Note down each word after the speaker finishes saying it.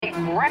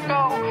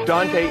Greco.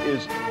 Dante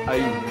is a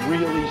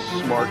really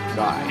smart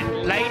guy.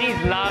 Ladies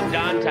love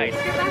Dante. Look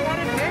at that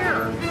head of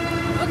hair.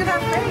 Look at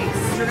that face.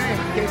 What's your name?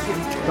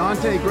 Casey.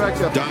 Dante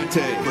Greco.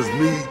 Dante was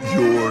me,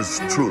 yours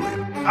truly.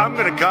 I'm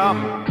gonna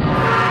come.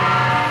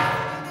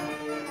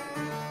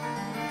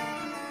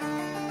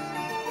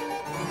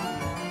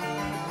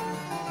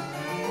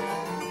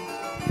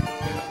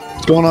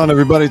 What's going on,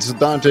 everybody? It's the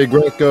Dante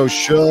Greco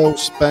Show,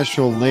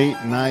 special late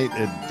night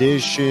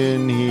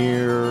edition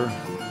here,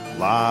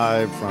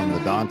 live from the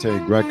Dante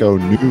Greco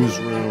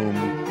newsroom.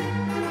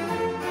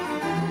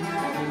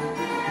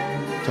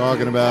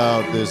 Talking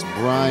about this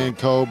Bryan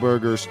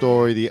Kohberger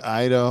story, the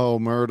Idaho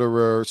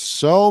murderer.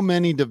 So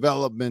many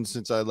developments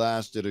since I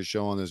last did a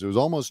show on this. It was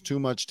almost too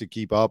much to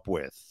keep up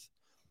with.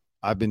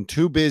 I've been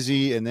too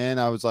busy, and then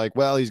I was like,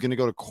 well, he's going to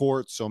go to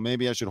court, so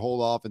maybe I should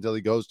hold off until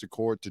he goes to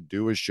court to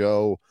do a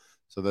show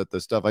so that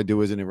the stuff I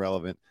do isn't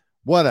irrelevant.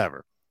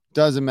 Whatever.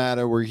 Doesn't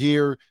matter. We're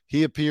here.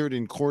 He appeared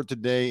in court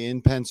today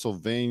in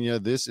Pennsylvania.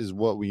 This is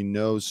what we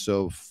know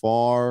so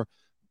far.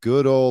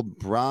 Good old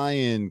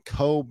Bryan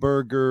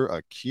Kohberger,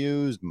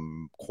 accused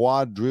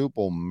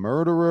quadruple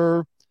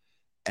murderer,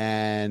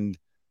 and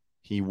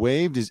he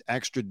waived his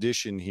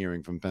extradition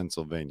hearing from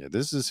Pennsylvania.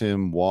 This is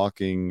him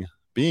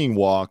being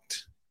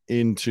walked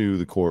into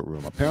the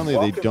courtroom. Apparently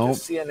they don't.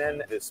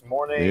 CNN this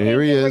morning.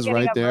 Here he is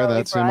right there.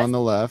 That's him on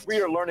the left.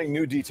 We are learning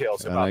new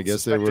details And about I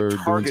guess they were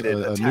doing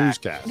a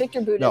newscast.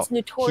 Victor Buddha's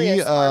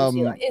notorious arms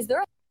dealer. Is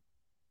there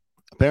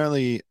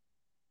apparently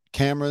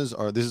cameras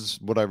are, this is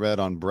what I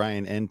read on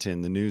Brian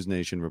Enton, the News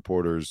Nation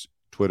reporter's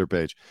Twitter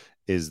page,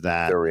 is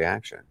that their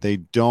reaction. They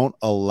don't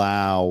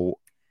allow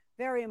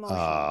very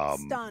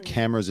emotional,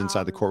 cameras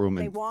inside the courtroom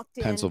in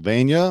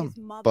Pennsylvania,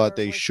 but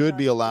they should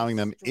be allowing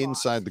them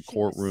inside the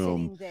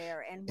courtroom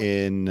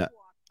in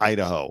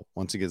Idaho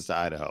once he gets to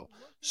Idaho.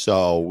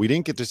 So we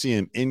didn't get to see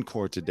him in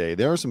court today.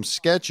 There are some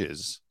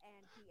sketches.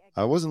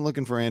 I wasn't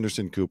looking for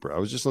Anderson Cooper. I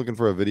was just looking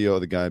for a video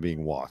of the guy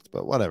being walked,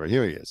 but whatever.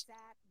 Here he is.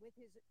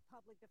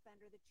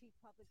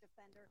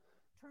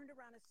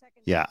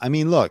 Yeah, I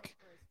mean, look,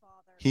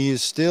 he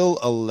is still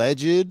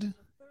alleged.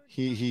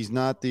 He's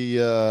not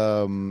the,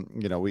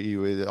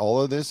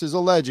 all of this is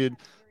alleged,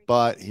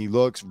 but he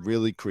looks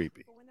really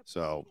creepy.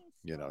 So,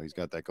 he's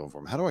got that going for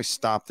him. How do I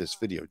stop this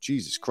video?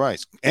 Jesus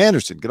Christ.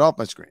 Anderson, get off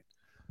my screen.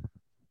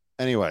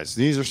 Anyways,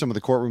 these are some of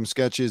the courtroom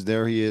sketches.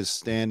 There he is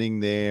standing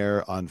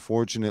there.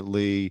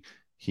 Unfortunately,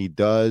 he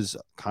does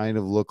kind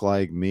of look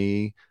like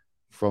me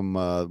from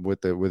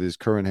with his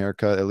current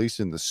haircut, at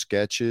least in the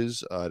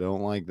sketches. I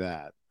don't like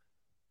that.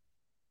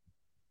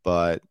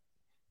 But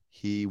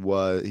he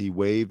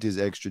waived his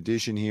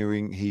extradition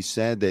hearing. He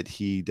said that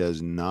he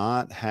does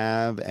not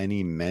have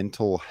any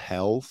mental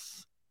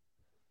health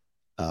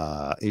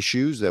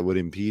issues that would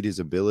impede his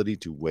ability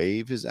to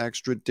waive his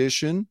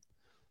extradition.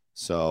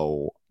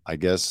 So I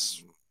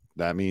guess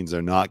that means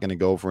they're not going to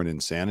go for an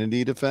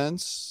insanity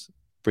defense.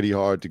 Pretty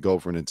hard to go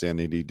for an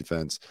insanity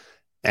defense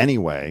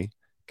anyway,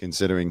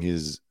 considering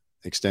his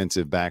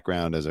extensive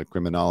background as a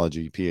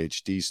criminology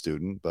PhD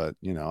student, but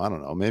I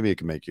don't know, maybe it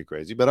can make you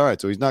crazy, but all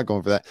right. So he's not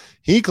going for that.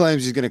 He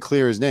claims he's going to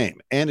clear his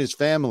name, and his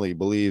family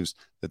believes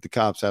that the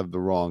cops have the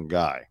wrong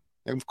guy.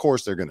 And of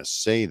course they're going to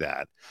say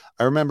that.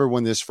 I remember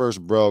when this first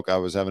broke, I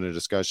was having a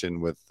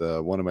discussion with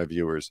one of my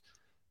viewers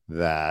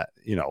that,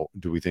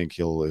 do we think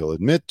he'll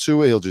admit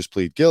to it? He'll just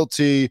plead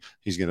guilty.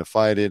 He's going to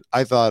fight it.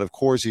 I thought, of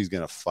course he's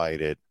going to fight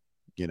it.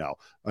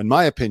 In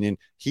my opinion,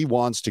 he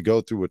wants to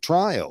go through a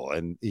trial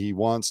and he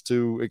wants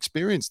to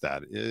experience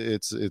that.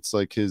 It's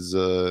like his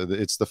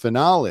it's the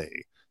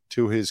finale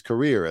to his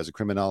career as a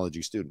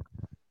criminology student.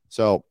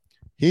 So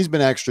he's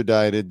been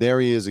extradited. There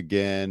he is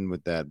again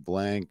with that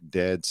blank,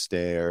 dead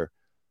stare.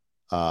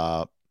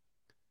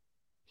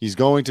 He's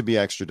going to be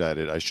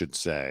extradited, I should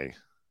say.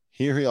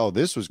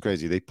 This was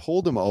crazy. They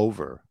pulled him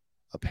over.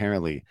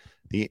 Apparently,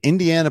 the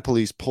Indiana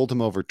police pulled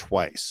him over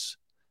twice.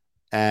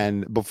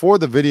 And before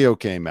the video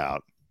came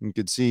out, you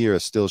could see here a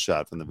still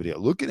shot from the video.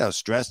 Look at how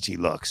stressed he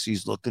looks.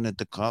 He's looking at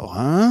the car.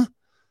 Huh?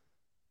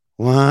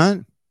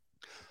 What?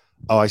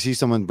 Oh, I see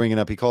someone bringing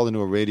up. He called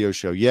into a radio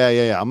show.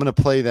 Yeah. I'm going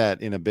to play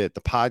that in a bit.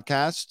 The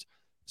podcast.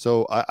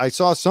 So I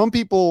saw some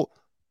people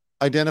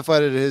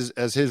identified it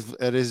as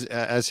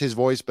his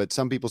voice, but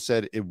some people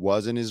said it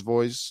wasn't his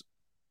voice.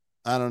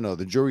 I don't know.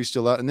 The jury's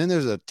still out. And then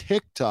there's a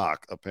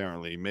TikTok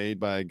apparently made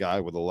by a guy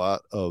with a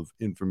lot of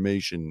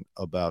information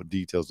about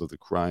details of the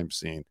crime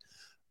scene,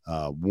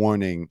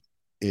 warning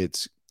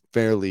it's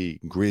fairly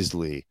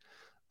grisly.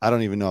 I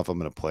don't even know if I'm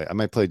going to play. I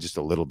might play just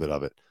a little bit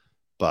of it,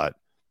 but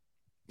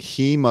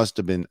he must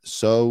have been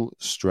so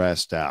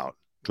stressed out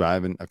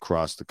driving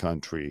across the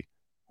country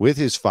with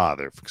his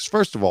father. Because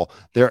first of all,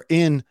 they're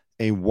in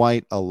a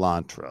white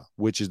Elantra,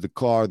 which is the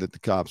car that the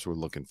cops were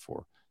looking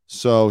for.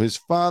 So his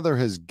father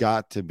has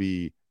got to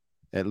be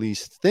at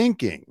least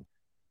thinking,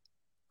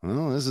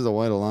 oh, this is a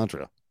white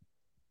Elantra.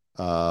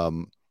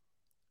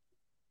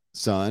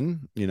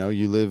 Son,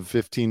 you live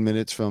 15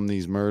 minutes from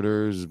these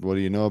murders. What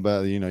do you know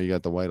about, you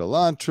got the white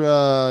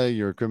Elantra,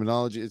 your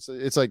criminology.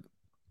 It's like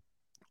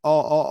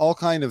all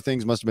kind of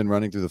things must have been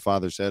running through the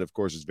father's head. Of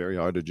course, it's very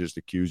hard to just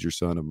accuse your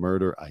son of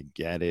murder. I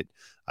get it.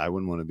 I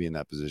wouldn't want to be in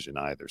that position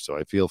either. So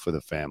I feel for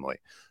the family.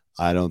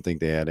 I don't think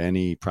they had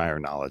any prior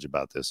knowledge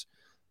about this.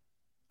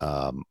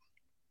 But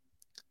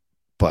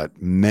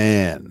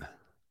man,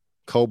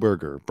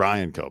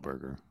 Bryan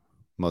Kohberger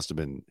must have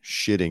been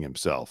shitting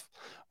himself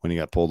when he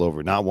got pulled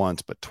over, not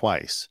once, but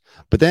twice.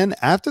 But then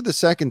after the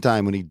second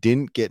time, when he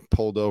didn't get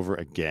pulled over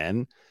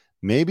again,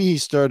 maybe he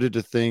started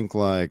to think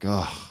like,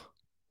 oh,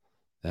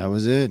 that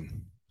was it.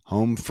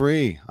 Home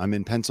free. I'm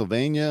in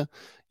Pennsylvania.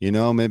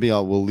 Maybe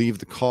we'll leave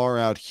the car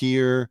out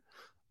here.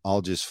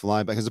 I'll just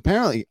fly back. Because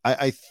apparently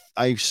I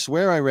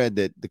swear I read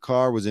that the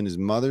car was in his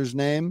mother's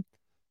name.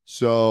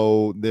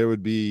 So there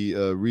would be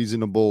it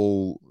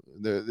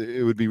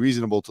would be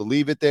reasonable to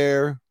leave it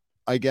there,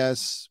 I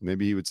guess.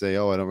 Maybe he would say,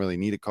 oh, I don't really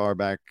need a car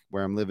back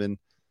where I'm living.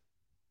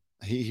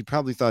 He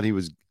probably thought he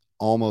was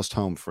almost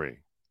home free.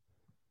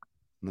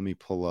 Let me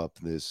pull up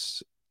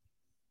this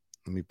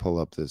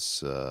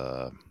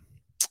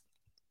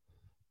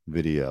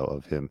video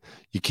of him.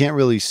 You can't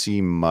really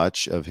see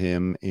much of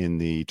him in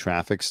the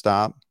traffic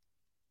stop,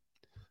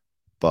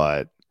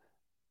 but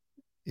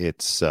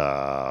it's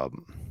where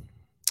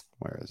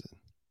is it?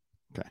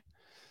 Okay.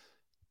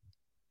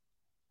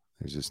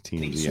 There's this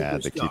TMZ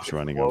ad that keeps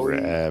running over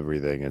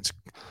everything. It's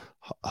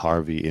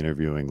Harvey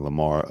interviewing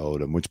Lamar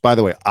Odom, which, by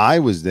the way, I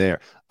was there.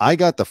 I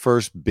got the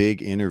first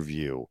big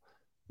interview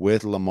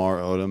with Lamar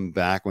Odom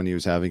back when he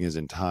was having his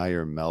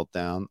entire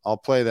meltdown. I'll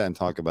play that and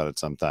talk about it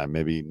sometime,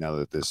 maybe now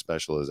that this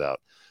special is out,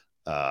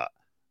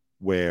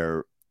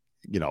 where,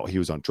 he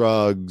was on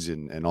drugs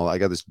and all. I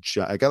got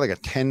like a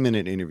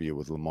 10-minute interview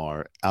with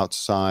Lamar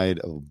outside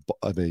of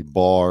a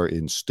bar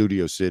in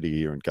Studio City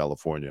here in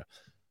California.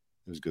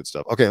 It was good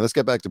stuff. Okay, let's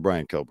get back to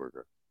Bryan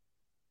Kohberger.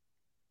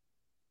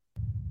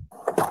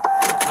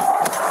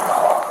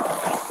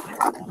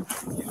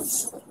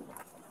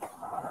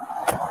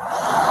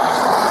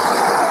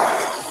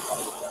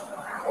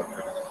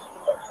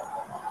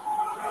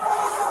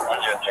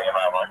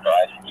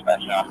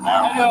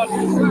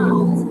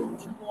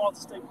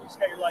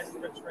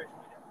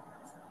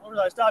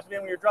 I stopped you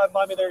when you were driving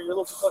by me there. You're a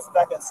little too close to the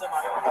back of that semi.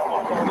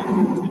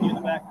 In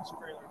the back of this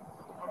trailer.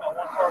 About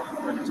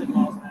 110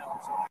 miles an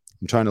hour.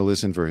 I'm trying to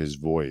listen for his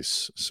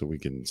voice so we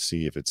can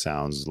see if it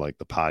sounds like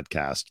the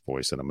podcast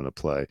voice that I'm going to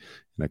play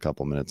in a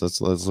couple minutes.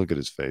 Let's look at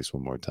his face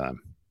one more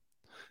time.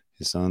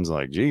 He sounds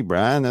like, gee,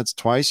 Bryan, that's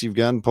twice you've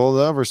gotten pulled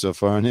over so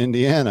far in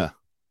Indiana.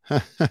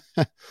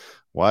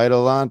 White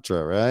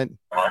Elantra, right?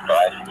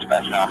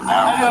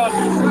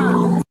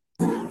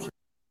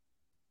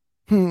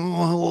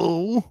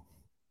 Hello.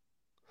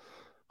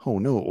 Oh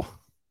no.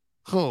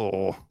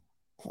 Oh.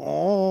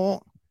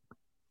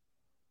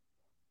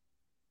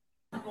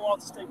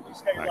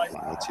 Right,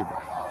 let's see.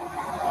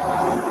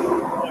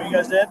 Oh, you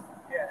guys did?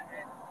 Yeah.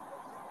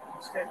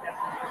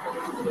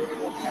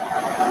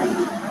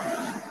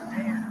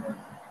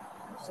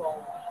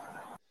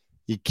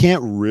 You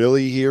can't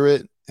really hear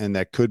it, and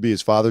that could be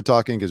his father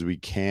talking because we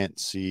can't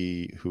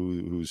see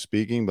who's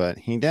speaking, but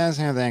he does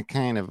have that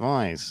kind of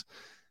voice.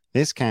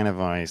 This kind of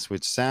voice,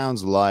 which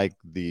sounds like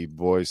the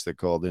voice that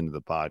called into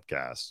the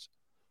podcast.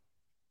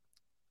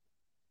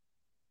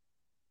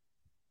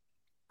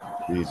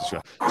 Jesus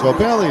Christ. So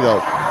apparently, though,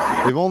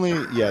 they've only,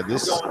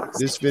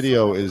 this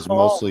video is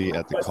mostly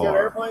at the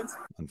car,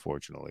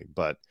 unfortunately.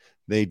 But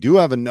they do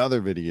have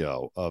another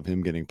video of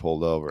him getting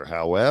pulled over.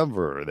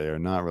 However, they are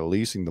not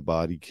releasing the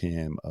body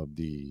cam of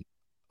the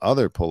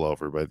other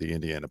pullover by the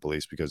Indiana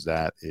police because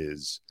that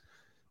is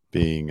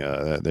being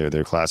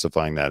they're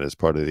classifying that as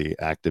part of the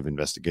active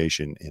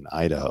investigation in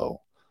Idaho.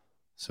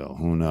 So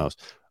who knows?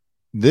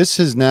 This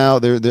is now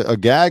a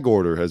gag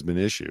order has been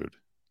issued,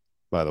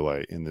 by the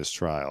way, in this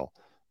trial,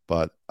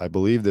 but I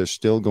believe they're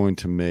still going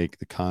to make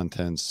the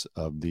contents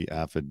of the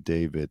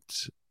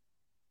affidavit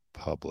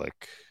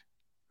public,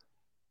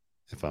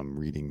 if I'm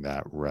reading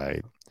that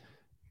right.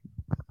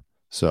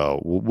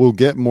 So we'll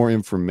get more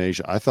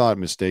information. I thought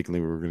mistakenly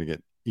we were going to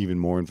get even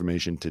more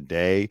information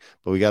today,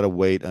 but we got to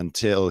wait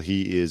until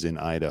he is in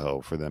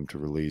Idaho for them to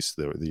release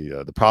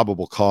the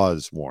probable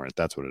cause warrant.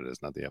 That's what it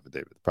is, not the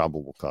affidavit, the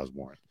probable cause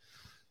warrant.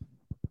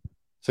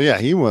 So yeah,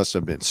 he must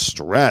have been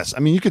stressed. I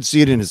mean, you could see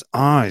it in his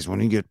eyes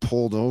when he get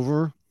pulled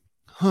over.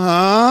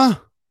 Huh?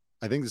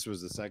 I think this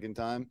was the second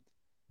time.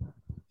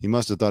 He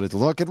must have thought it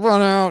could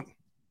run out.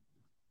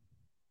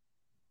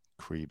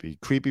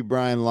 Creepy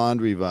Bryan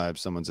laundry vibe.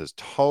 Someone says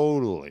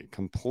totally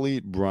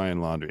complete Bryan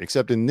laundry,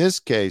 except in this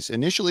case,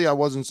 initially I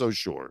wasn't so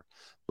sure,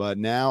 but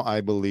now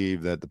I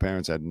believe that the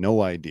parents had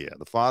no idea.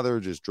 The father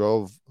just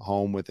drove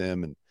home with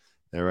him and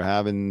they were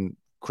having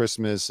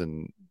Christmas,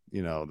 and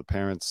the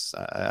parents,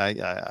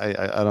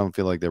 I don't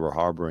feel like they were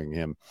harboring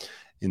him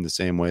in the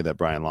same way that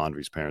Bryan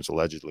Laundrie's parents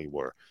allegedly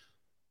were.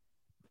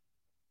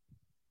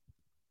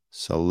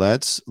 So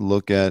let's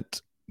look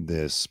at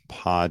this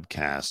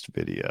podcast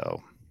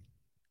video.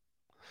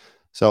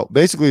 So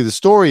basically the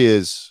story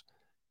is,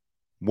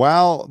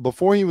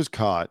 before he was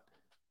caught,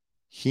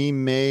 he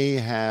may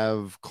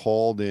have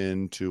called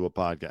in to a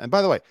podcast. And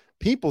by the way,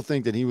 people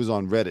think that he was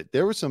on Reddit.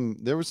 There were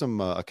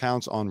some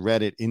accounts on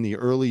Reddit in the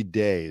early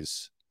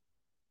days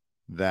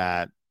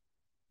that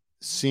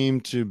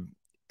seemed to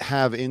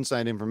have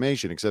inside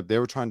information, except they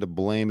were trying to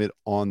blame it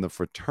on the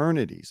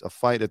fraternities, a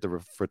fight at the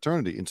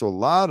fraternity. And so a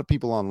lot of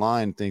people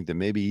online think that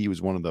maybe he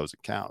was one of those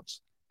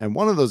accounts. And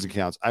one of those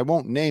accounts, I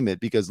won't name it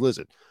because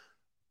listen,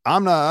 I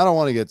don't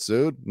want to get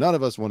sued. None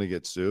of us want to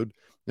get sued.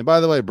 And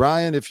by the way,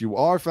 Bryan, if you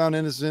are found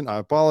innocent, I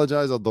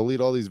apologize. I'll delete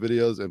all these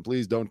videos and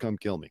please don't come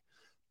kill me.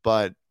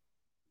 But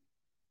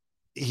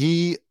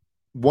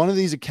one of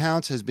these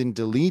accounts has been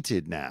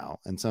deleted now.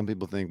 And some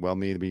people think, well,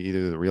 maybe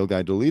either the real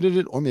guy deleted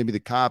it or maybe the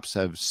cops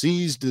have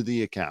seized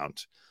the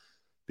account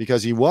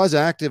because he was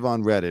active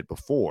on Reddit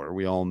before.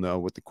 We all know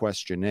with the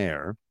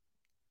questionnaire,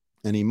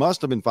 and he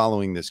must have been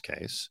following this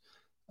case.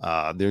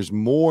 There's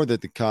more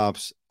that the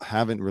cops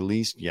haven't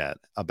released yet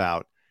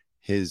about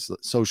his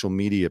social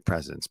media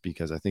presence,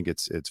 because I think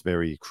it's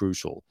very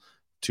crucial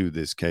to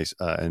this case.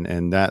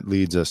 And that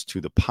leads us to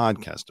the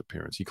podcast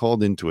appearance. He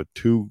called into a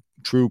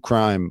true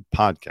crime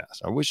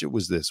podcast. I wish it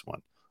was this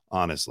one,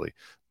 honestly,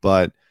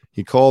 but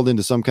he called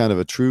into some kind of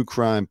a true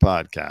crime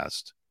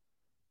podcast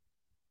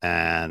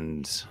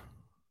and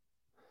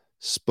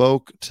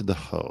spoke to the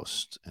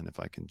host. And if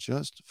I can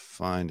just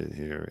find it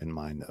here in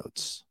my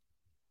notes.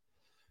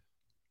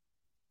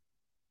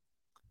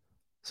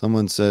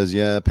 Someone says,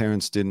 yeah,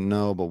 parents didn't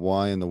know, but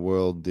why in the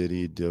world did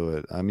he do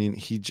it? I mean,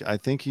 I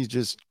think he's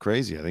just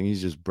crazy. I think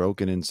he's just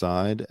broken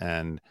inside,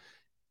 and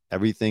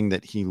everything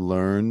that he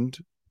learned,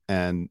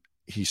 and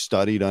he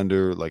studied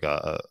under like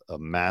a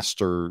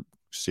master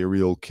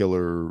serial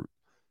killer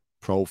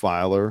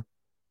profiler.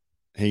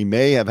 He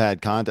may have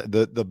had contact.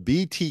 The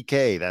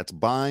BTK, that's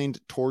bind,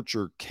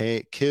 torture,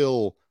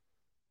 kill,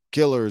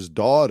 killer's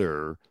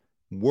daughter,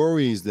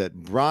 worries that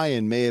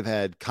Bryan may have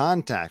had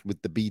contact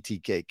with the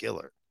BTK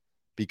killer,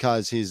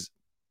 because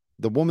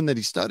the woman that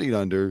he studied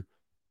under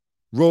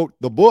wrote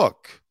the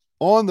book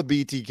on the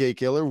BTK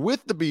killer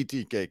with the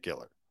BTK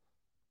killer.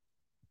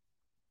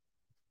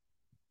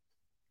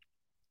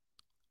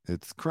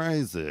 It's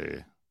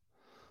crazy.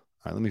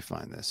 All right, let me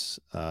find this.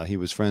 He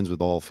was friends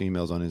with all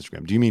females on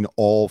Instagram. Do you mean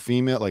all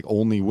female, like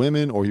only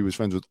women, or he was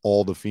friends with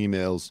all the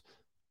females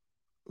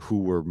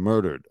who were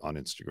murdered on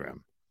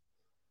Instagram?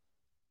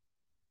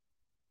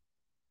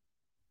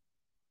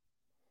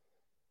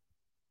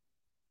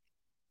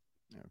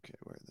 Okay,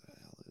 where the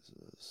hell is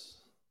this?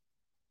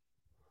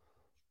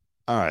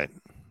 All right,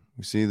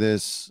 we see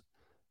this.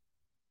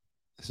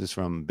 This is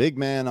from Big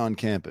Man on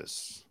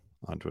Campus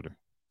on Twitter.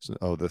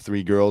 So, the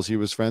 3 girls he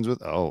was friends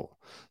with. Oh,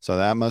 so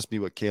that must be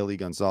what Kaylee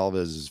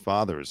Gonzalez's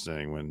father is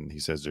saying when he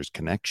says there's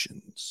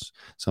connections.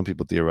 Some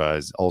people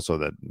theorize also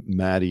that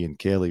Maddie and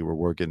Kaylee were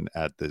working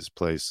at this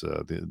place,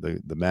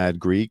 the Mad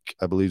Greek,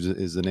 I believe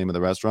is the name of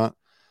the restaurant,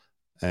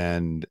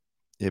 and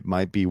it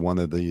might be one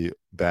of the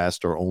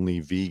best or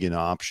only vegan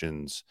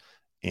options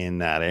in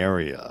that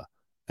area.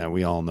 And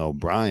we all know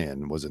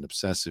Bryan was an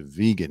obsessive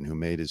vegan who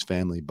made his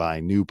family buy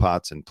new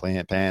pots and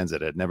pans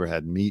that had never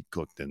had meat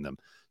cooked in them.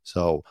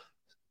 So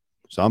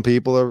some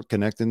people are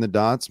connecting the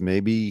dots.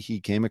 Maybe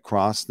he came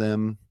across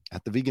them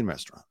at the vegan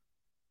restaurant.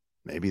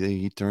 Maybe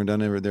he turned on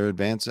their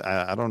advance.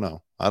 I don't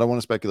know. I don't want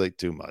to speculate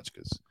too much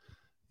because,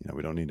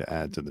 we don't need to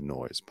add to the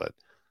noise. But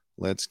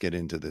let's get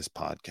into this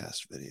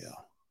podcast video.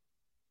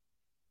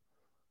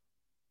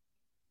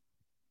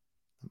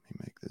 Let me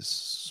make this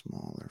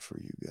smaller for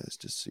you guys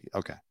to see.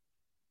 Okay.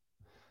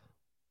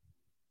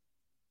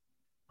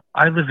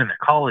 I live in a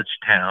college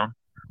town,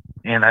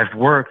 and I've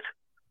worked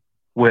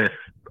with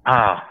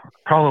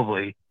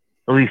probably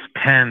at least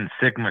 10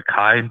 Sigma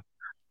Chi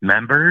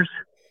members.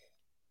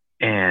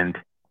 And,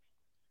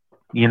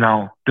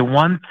 the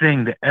one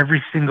thing that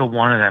every single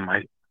one of them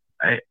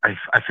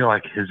I feel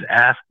like has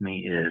asked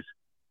me is,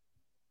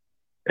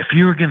 if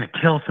you were going to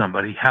kill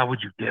somebody, how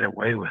would you get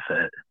away with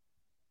it?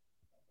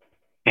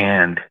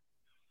 And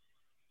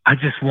I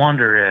just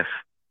wonder if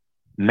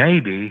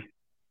maybe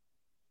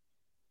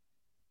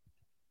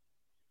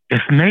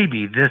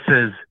this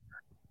is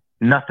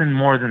nothing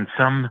more than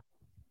some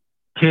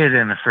kid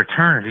in a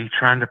fraternity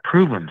trying to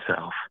prove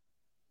himself.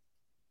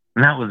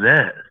 And that was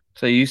it.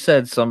 So you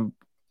said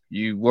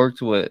you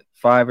worked with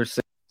 5 or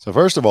 6. So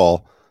first of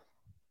all,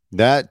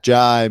 that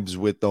jibes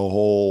with the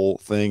whole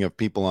thing of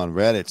people on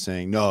Reddit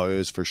saying, no, it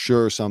was for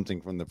sure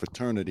something from the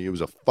fraternity. It was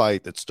a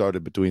fight that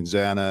started between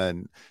Xana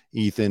and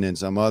Ethan and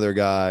some other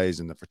guys,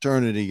 and the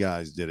fraternity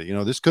guys did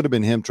it. This could have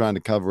been him trying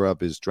to cover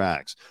up his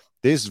tracks.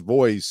 This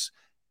voice,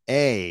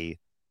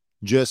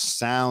 just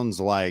sounds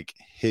like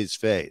his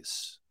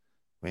face.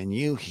 When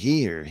you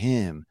hear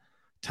him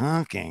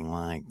talking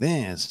like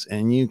this,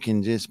 and you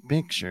can just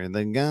picture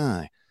the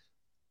guy.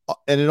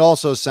 And it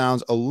also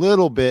sounds a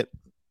little bit,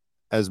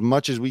 as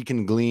much as we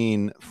can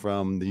glean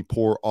from the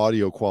poor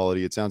audio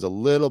quality, it sounds a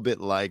little bit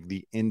like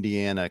the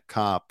Indiana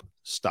cop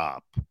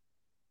stop.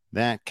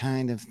 That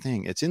kind of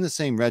thing. It's in the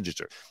same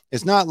register.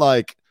 It's not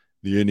like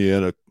the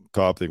Indiana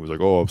cop thing was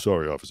like, oh, I'm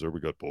sorry, officer, we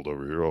got pulled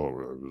over here.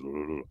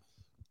 Oh,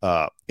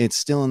 it's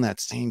still in that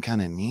same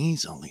kind of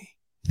nasally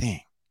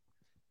thing.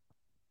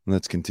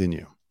 Let's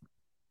continue.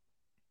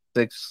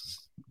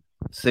 6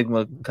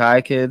 Sigma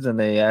Chi kids, and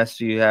they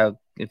asked you how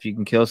if you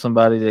can kill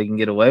somebody, they can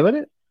get away with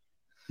it.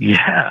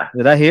 Yeah.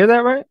 Did I hear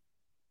that right?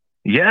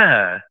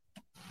 Yeah.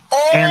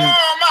 And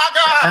my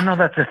God, I know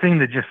that's a thing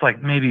that just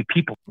like maybe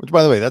people. Which,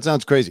 by the way, that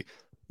sounds crazy.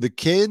 The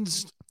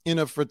kids in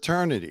a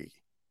fraternity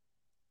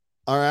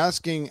are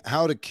asking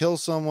how to kill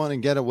someone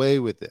and get away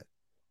with it.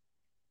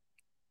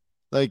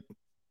 Like,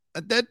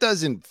 that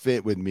doesn't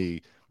fit with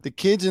me. The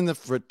kids in the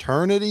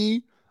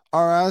fraternity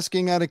are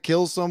asking how to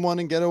kill someone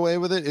and get away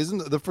with it.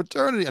 Isn't the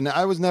fraternity? And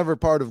I was never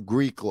part of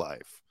Greek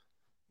life,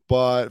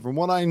 but from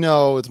what I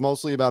know, it's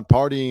mostly about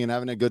partying and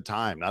having a good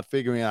time, not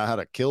figuring out how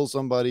to kill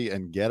somebody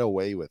and get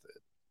away with it.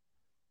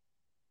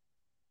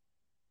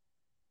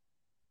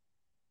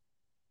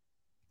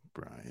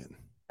 Bryan.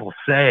 People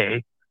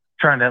say,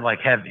 trying to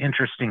like have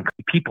interesting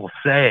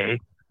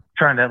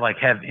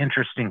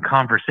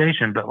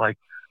conversation, but like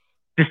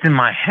just in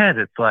my head,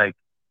 it's like,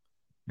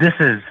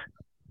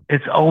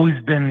 it's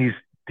always been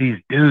these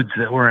dudes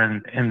that were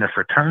in the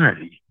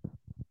fraternity.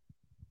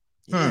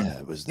 Yeah,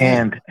 it was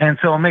them. And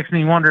so it makes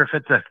me wonder if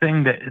it's a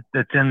thing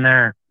that's in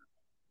their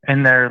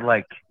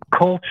like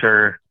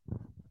culture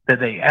that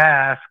they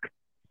ask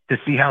to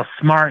see how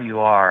smart you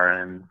are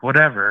and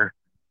whatever,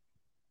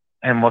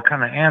 and what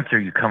kind of answer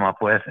you come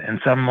up with. And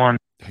someone,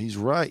 he's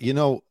right.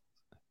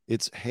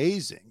 It's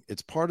hazing.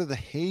 It's part of the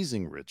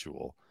hazing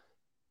ritual.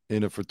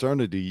 In a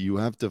fraternity, you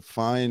have to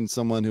find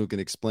someone who can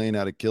explain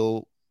how to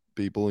kill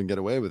people and get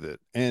away with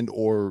it, and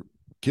or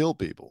kill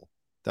people.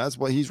 That's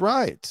why he's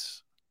right.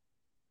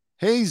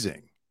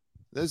 Hazing.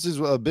 This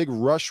is a big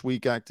rush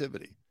week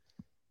activity.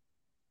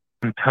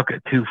 Took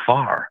it too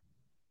far.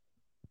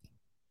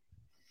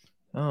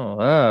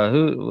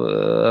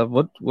 Oh,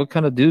 what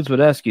kind of dudes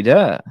would ask you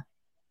that?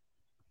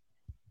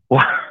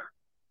 Well,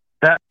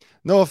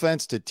 no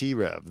offense to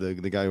T-Rev,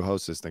 the guy who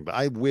hosts this thing, but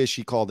I wish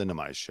he called into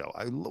my show.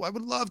 I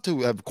would love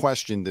to have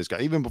questioned this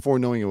guy even before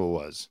knowing who it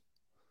was.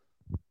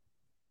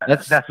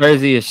 That's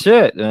crazy as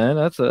shit, man.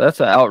 That's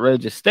an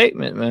outrageous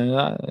statement, man.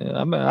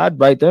 I mean, I'd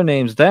write their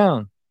names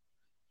down.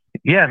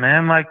 Yeah,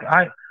 man.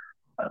 I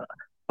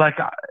like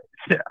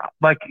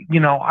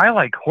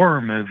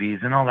horror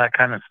movies and all that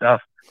kind of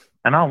stuff,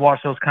 and I'll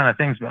watch those kind of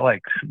things. But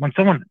like when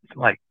someone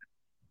like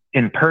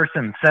in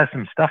person says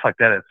some stuff like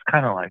that, it's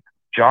kind of like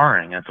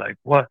jarring. It's like,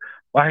 what?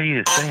 Why are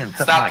you saying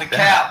something like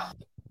that?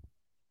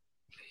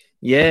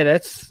 Yeah,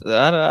 that's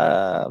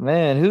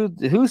man.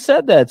 Who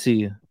said that to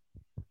you?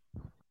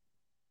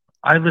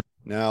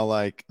 Now,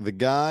 like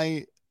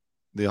the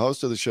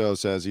host of the show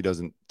says he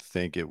doesn't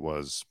think it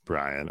was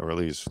Bryan, or at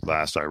least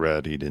last I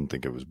read, he didn't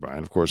think it was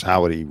Bryan. Of course,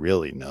 how would he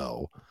really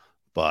know?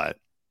 But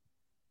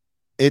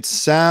it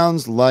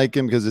sounds like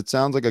him because it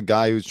sounds like a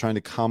guy who's trying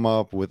to come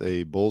up with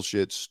a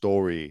bullshit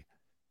story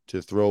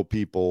to throw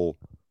people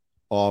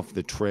off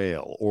the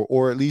trail,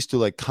 or at least to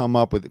like come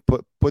up with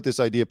put this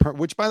idea,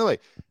 which by the way,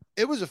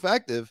 it was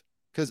effective.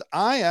 Because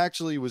I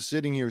actually was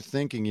sitting here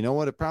thinking, you know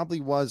what? It probably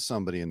was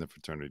somebody in the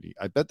fraternity.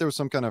 I bet there was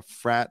some kind of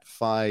frat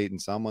fight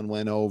and someone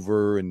went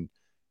over and,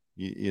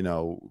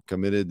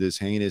 committed this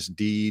heinous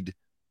deed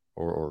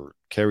or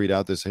carried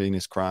out this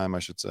heinous crime, I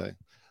should say.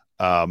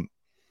 But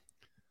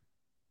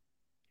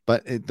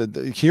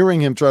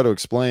hearing him try to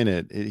explain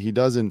it, he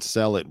doesn't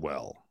sell it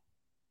well.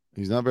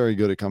 He's not very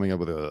good at coming up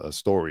with a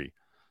story.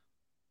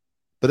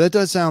 But that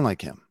does sound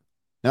like him.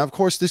 Now, of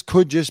course, this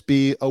could just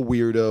be a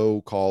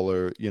weirdo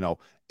caller,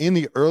 In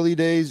the early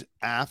days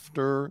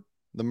after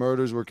the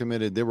murders were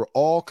committed, there were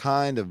all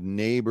kind of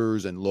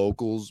neighbors and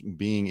locals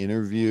being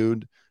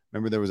interviewed.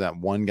 Remember, there was that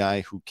one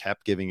guy who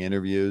kept giving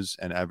interviews,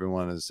 and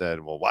everyone has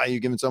said, well, why are you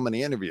giving so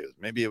many interviews?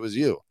 Maybe it was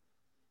you.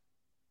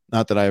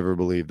 Not that I ever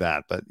believed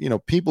that, but,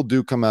 people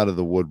do come out of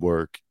the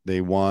woodwork. They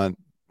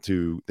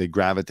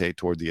gravitate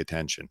toward the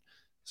attention.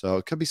 So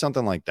it could be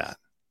something like that.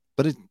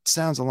 But it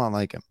sounds a lot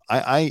like him.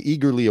 I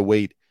eagerly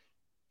await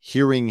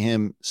hearing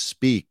him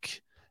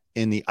speak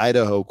in the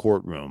Idaho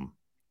courtroom,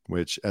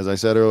 which, as I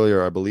said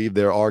earlier, I believe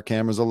there are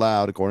cameras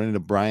allowed, according to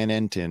Bryan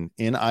Entin,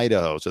 in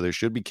Idaho. So there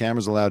should be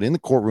cameras allowed in the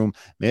courtroom.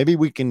 Maybe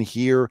we can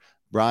hear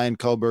Bryan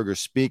Kohberger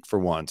speak for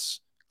once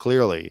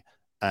clearly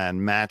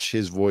and match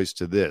his voice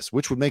to this,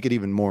 which would make it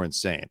even more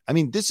insane. I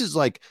mean, this is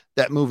like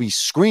that movie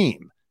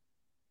Scream.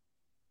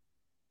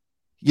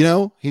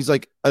 He's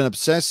like an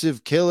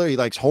obsessive killer. He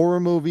likes horror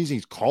movies.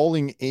 He's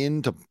calling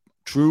in to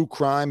true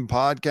crime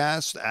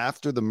podcast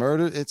after the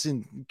murder.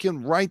 You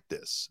can write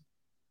this.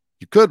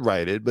 You could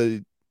write it,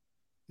 but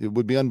it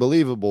would be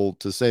unbelievable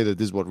to say that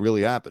this is what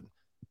really happened.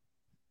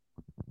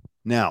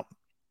 Now,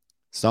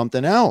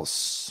 something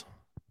else.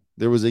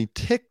 There was a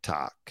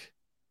TikTok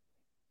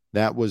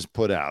that was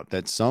put out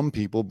that some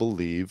people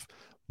believe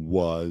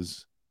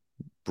was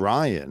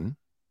Bryan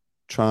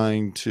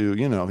trying to,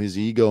 his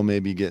ego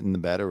maybe getting the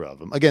better of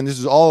him. Again, this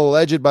is all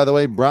alleged, by the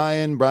way.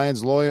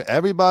 Bryan's lawyer,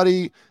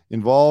 everybody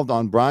involved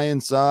on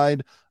Bryan's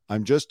side.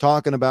 I'm just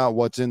talking about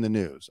what's in the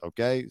news.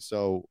 Okay.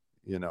 So,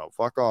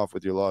 fuck off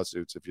with your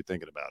lawsuits if you're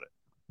thinking about it.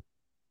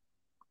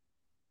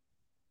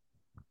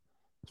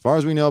 As far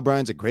as we know,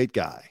 Bryan's a great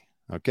guy.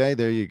 Okay,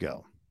 there you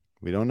go.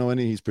 We don't know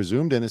any. He's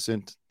presumed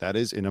innocent. That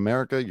is, in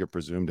America, you're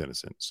presumed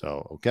innocent.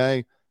 So,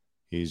 okay,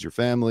 he's your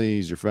family.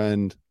 He's your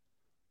friend.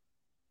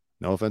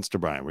 No offense to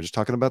Bryan. We're just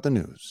talking about the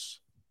news.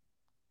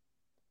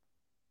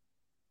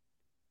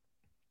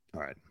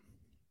 All right.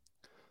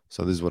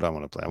 So this is what I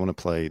want to play. I want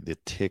to play the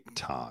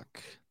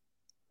TikTok.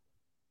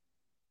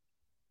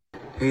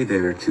 Hey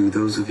there, to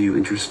those of you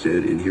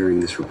interested in hearing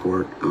this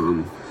report,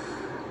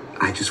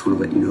 I just want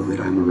to let you know that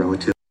I'm a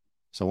relative.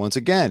 So once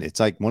again, it's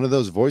like one of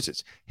those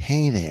voices.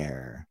 Hey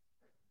there.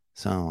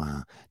 So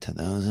to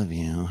those of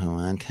you who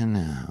want to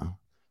know.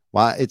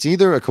 Why, it's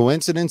either a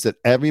coincidence that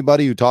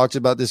everybody who talks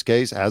about this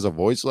case has a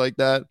voice like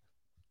that,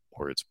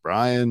 or it's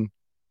Bryan.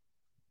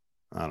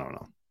 I don't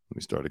know. Let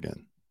me start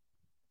again.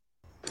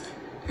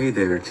 Hey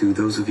there, to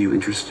those of you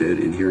interested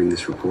in hearing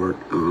this report,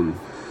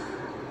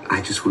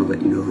 I just want to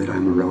let you know that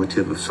I'm a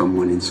relative of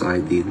someone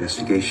inside the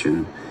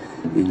investigation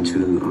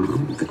into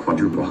the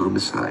quadruple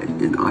homicide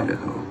in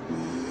Idaho.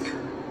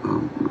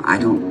 I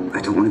don't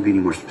want to be any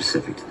more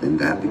specific than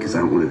that because I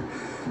don't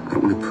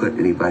want to put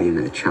anybody in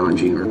a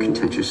challenging or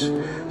contentious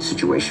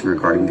situation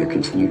regarding their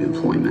continued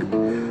employment.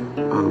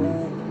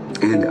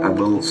 And I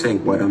will say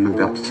what I'm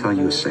about to tell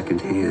you is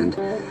secondhand,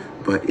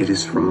 but it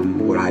is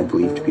from what I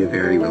believe to be a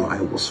very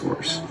reliable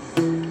source.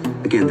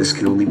 Again, this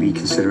can only be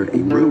considered a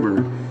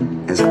rumor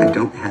as I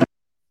don't have.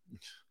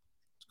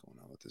 What's going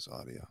on with this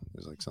audio?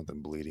 There's like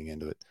something bleeding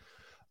into it.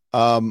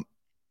 Let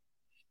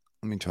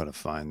me try to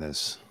find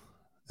this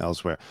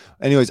elsewhere.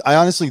 Anyways, I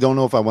honestly don't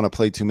know if I want to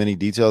play too many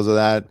details of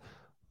that.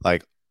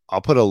 Like,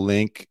 I'll put a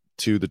link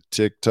to the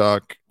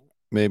TikTok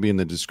maybe in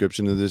the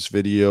description of this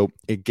video.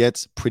 It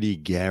gets pretty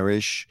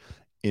garish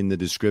in the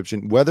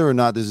description, whether or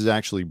not this is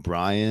actually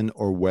Bryan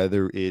or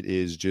whether it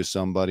is just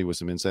somebody with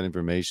some inside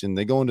information.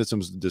 They go into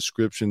some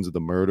descriptions of the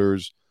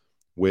murders,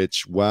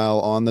 which, while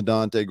on the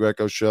Dante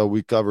Greco show,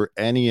 we cover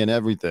any and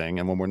everything.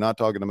 And when we're not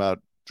talking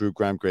about true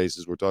crime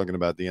cases, we're talking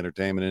about the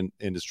entertainment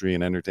industry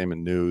and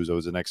entertainment news. I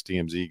was an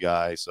ex-TMZ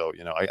guy, so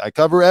I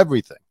cover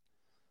everything.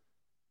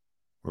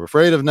 We're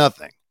afraid of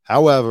nothing.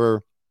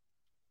 However,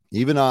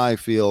 even I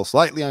feel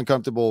slightly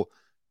uncomfortable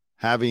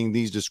having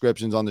these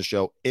descriptions on the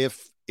show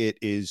if it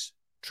is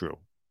true.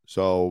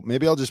 So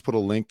maybe I'll just put a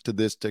link to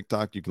this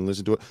TikTok. You can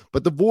listen to it.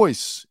 But the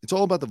voice, it's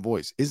all about the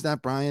voice. Is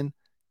that Bryan?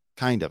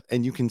 Kind of.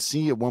 And you can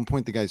see at one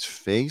point the guy's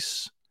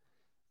face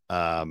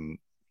in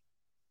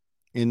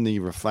the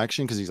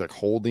reflection because he's like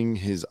holding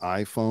his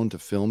iPhone to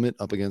film it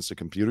up against a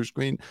computer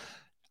screen.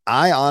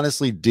 I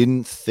honestly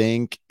didn't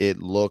think it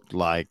looked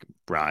like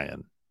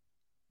Bryan,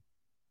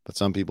 but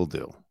some people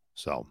do.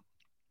 So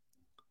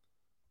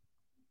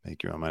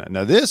make your own mind.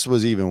 Now, this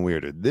was even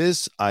weirder.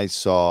 This I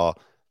saw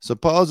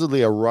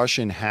supposedly a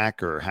Russian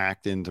hacker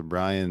hacked into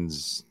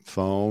Bryan's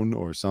phone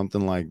or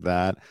something like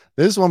that.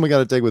 This one we got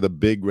to take with a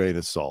big grain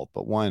of salt,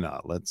 but why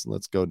not?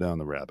 Let's go down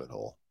the rabbit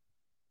hole.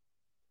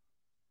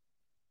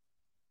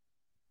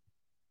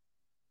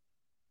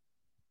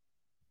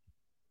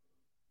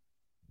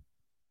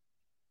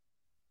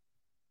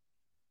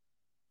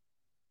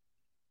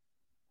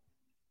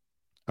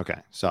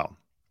 Okay, so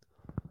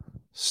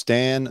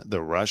Stan,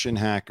 the Russian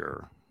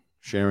hacker,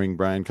 sharing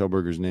Bryan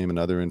Kohberger's name and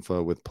other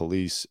info with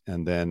police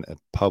and then at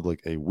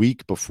public a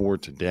week before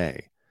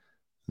today.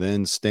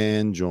 Then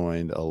Stan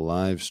joined a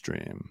live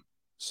stream.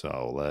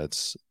 So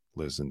let's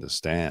listen to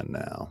Stan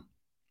now.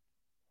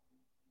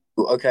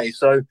 Okay,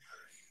 so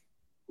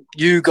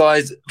you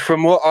guys,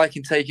 from what I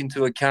can take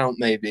into account,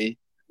 maybe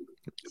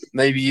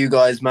you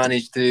guys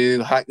managed to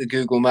hack the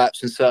Google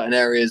Maps in certain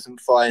areas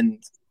and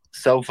find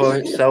cell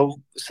phone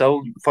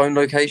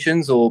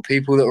locations or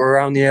people that were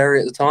around the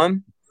area at the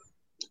time?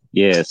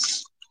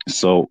 Yes.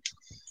 So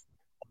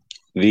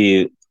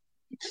we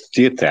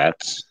did that,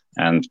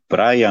 and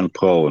Bryan's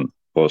phone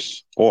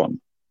was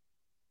on.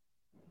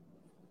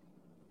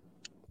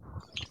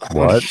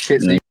 What? Oh,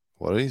 shit, so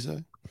what did he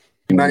say?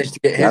 You managed to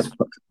get his.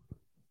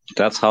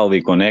 That's how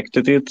we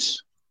connected it.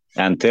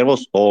 And there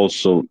was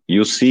also,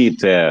 you see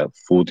the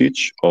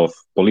footage of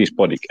police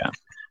body cam.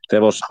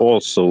 There was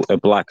also a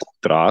black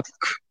truck.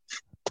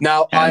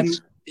 Now,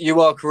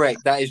 you are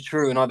correct. That is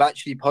true. And I've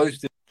actually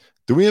posted.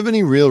 Do we have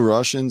any real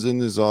Russians in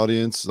this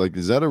audience? Like,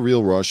 is that a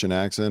real Russian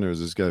accent or is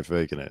this guy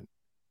faking it?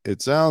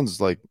 It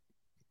sounds like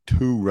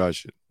too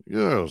Russian.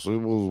 Yes, it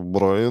was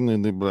Bryan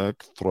in the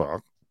black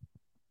truck.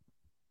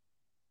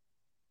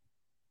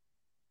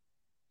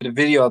 A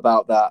video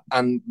about that.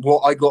 And what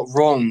I got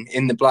wrong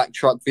in the black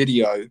truck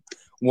video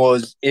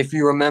was, if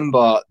you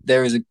remember,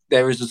 there is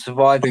a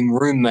surviving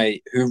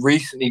roommate who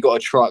recently got a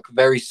truck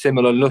very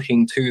similar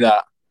looking to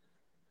that.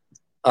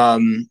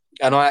 And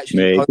I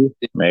actually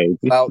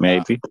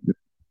maybe.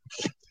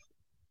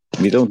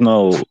 We don't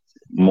know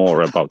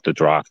more about the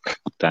truck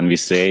than we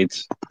said,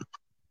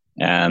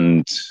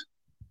 and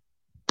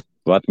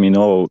what we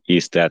know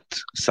is that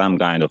some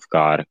kind of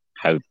car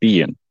have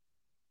been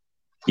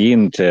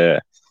in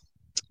the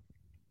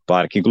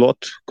parking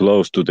lot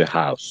close to the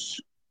house.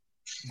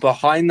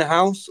 Behind the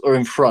house or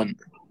in front?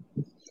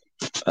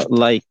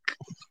 Like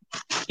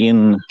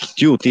in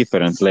two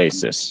different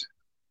places.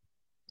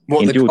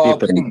 What, in the two car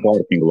different pinged?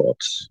 parking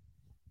lots.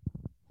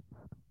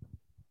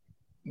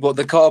 What,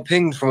 the car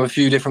pinged from a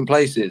few different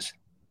places?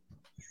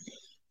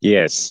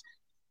 Yes.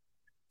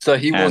 So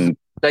he wasn't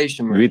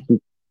stationary.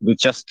 We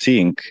just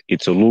think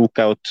it's a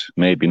lookout,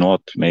 maybe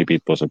not, maybe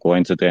it was a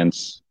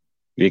coincidence.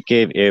 We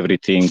gave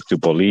everything to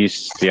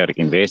police, they are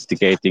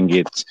investigating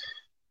it,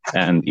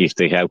 and if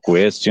they have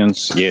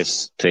questions,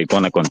 yes, they're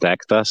gonna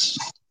contact us.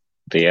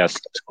 They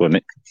asked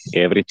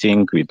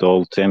everything, we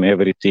told them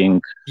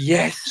everything.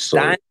 Yes,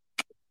 so,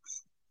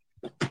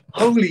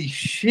 holy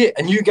shit.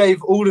 And you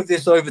gave all of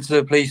this over to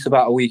the police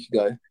about a week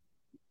ago?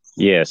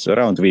 Yes,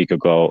 around a week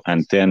ago,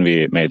 and then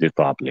we made it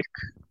public.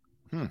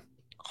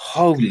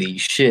 Holy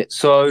shit.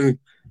 So,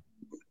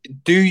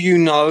 do you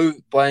know,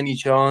 by any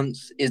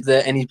chance, is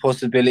there any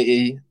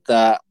possibility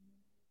that...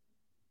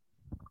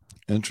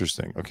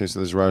 Interesting. Okay, so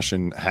this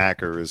Russian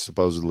hacker is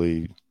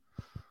supposedly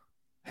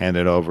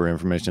handed over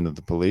information to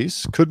the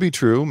police. Could be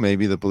true.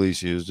 Maybe the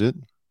police used it.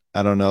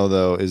 I don't know,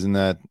 though. Isn't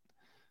that...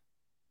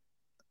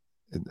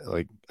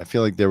 like, I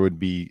feel like there would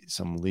be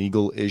some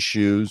legal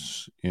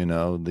issues, you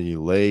know, the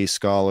lay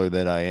scholar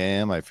that I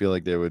am. I feel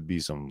like there would be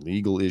some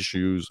legal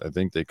issues. I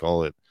think they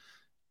call it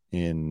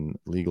in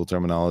legal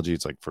terminology,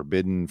 it's like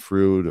forbidden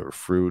fruit or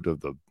fruit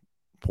of the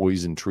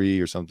poison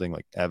tree or something,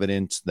 like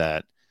evidence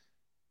that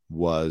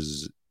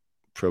was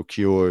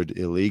procured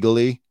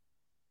illegally.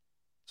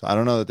 So I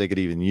don't know that they could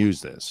even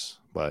use this,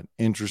 but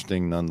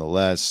interesting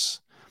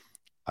nonetheless.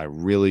 I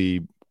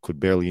really could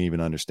barely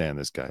even understand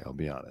this guy, I'll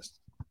be honest.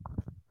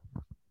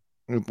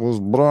 It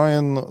was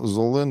Bryan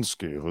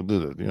Zelensky who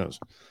did it, yes.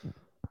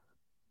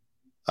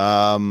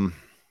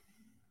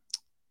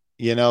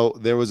 You know,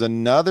 there was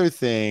another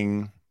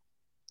thing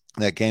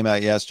that came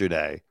out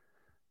yesterday,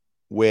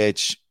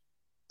 which,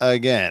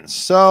 again,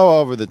 so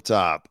over the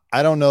top.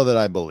 I don't know that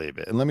I believe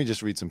it. And let me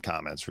just read some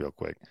comments real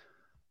quick.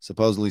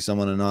 Supposedly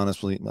someone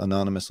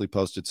anonymously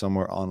posted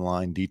somewhere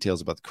online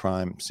details about the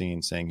crime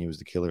scene, saying he was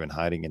the killer and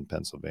hiding in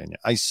Pennsylvania.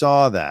 I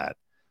saw that.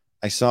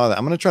 I'm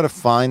going to try to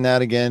find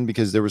that again,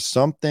 because there was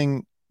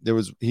something.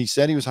 He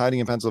said he was hiding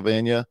in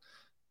Pennsylvania,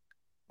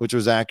 which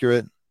was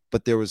accurate,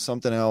 but there was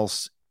something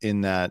else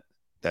in that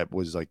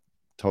was like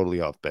totally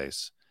off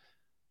base.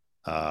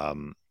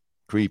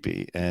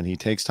 Creepy. And he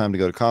takes time to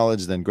go to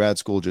college, then grad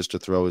school, just to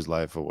throw his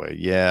life away.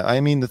 Yeah,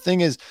 I mean, the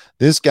thing is,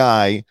 this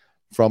guy,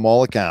 from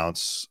all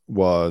accounts,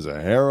 was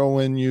a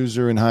heroin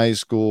user in high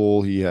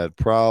school. He had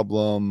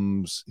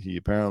problems. He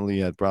apparently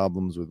had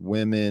problems with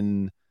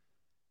women.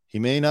 He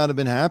may not have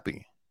been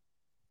happy,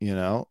 you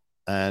know,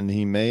 and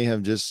he may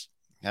have just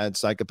had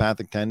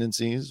psychopathic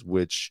tendencies,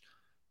 which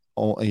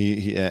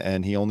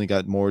he only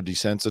got more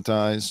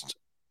desensitized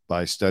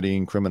by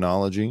studying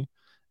criminology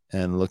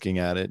and looking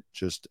at it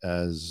just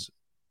as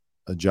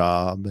a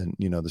job. And,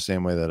 you know, the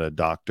same way that a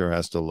doctor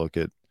has to look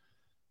at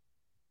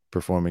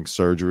performing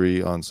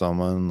surgery on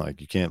someone.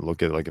 Like, you can't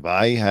look at, like, if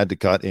I had to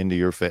cut into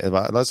your face,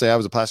 let's say I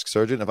was a plastic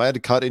surgeon, if I had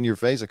to cut in your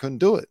face, I couldn't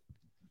do it.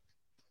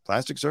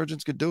 Plastic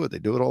surgeons could do it. They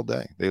do it all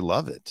day. They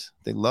love it.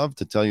 They love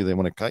to tell you they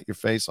want to cut your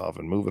face off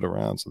and move it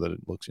around so that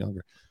it looks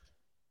younger.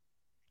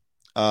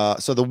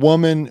 So the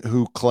woman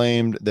who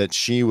claimed that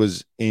she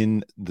was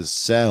in the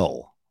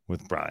cell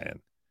with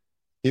Bryan,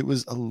 it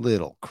was a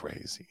little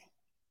crazy.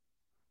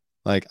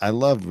 Like, I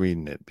loved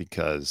reading it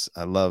because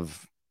I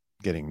love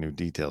getting new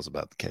details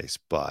about the case,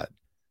 but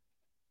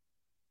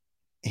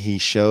he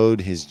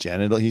showed his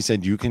genital. He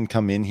said, "You can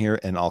come in here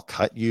and I'll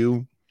cut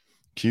you."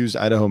 Accused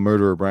Idaho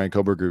murderer Bryan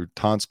Kohberger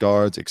taunts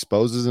guards,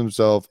 exposes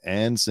himself,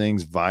 and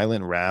sings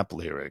violent rap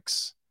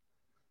lyrics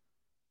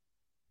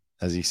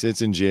as he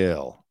sits in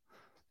jail.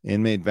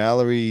 Inmate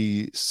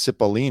Valerie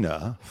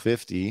Cipollina,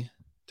 50,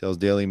 tells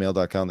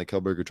DailyMail.com that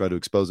Kohberger tried to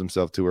expose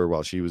himself to her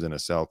while she was in a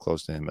cell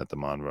close to him at the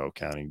Monroe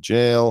County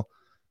Jail.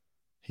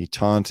 He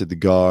taunted the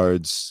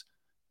guards.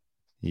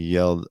 He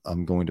yelled,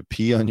 "I'm going to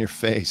pee on your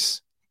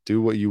face.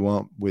 Do what you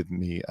want with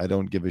me. I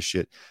don't give a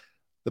shit."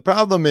 The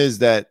problem is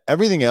that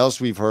everything else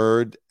we've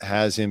heard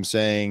has him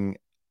saying,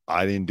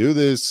 "I didn't do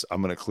this.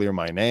 I'm going to clear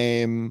my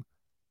name.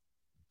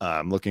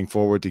 I'm looking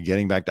forward to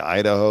getting back to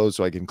Idaho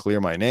so I can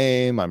clear my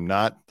name. I'm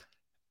not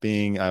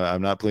pleading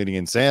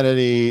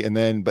insanity." And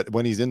then, but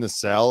when he's in the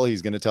cell,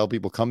 he's going to tell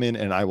people, "Come in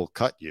and I will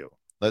cut you."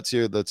 Let's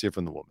hear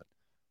from the woman.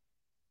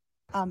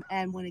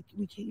 And when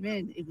we came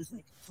in, it was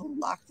like total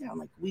lockdown.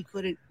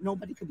 Like,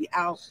 nobody could be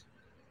out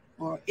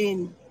or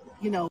in,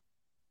 you know,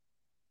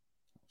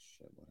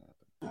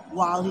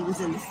 while he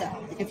was in the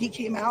cell. Like, if he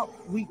came out,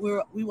 we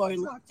were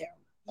in lockdown.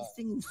 He's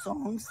singing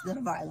songs that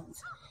are violent.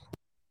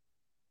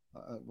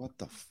 What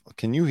the fuck?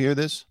 Can you hear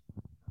this?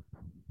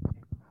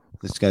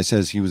 This guy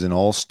says he was an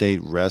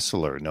all-state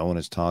wrestler. No one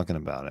is talking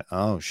about it.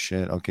 Oh,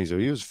 shit. Okay, so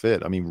he was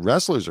fit. I mean,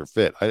 wrestlers are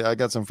fit. I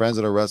got some friends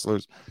that are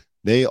wrestlers.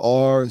 They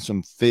are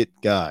some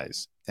fit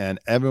guys. And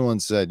everyone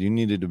said you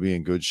needed to be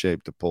in good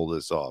shape to pull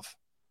this off.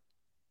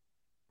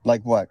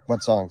 Like what?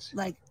 What songs?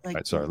 Like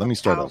right, sorry, let me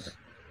start over.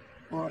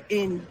 Or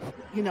in,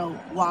 you know,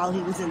 while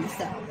he was in the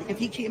cell. Like, if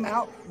he came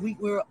out, we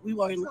were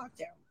in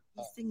lockdown.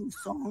 He's singing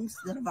songs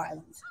that are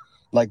violent.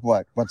 Like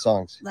what? What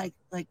songs? Like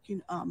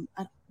you know,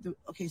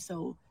 okay,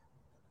 so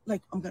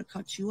like, I'm gonna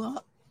cut you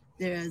up.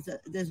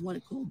 There's one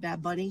called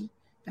Bad Bunny.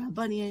 Bad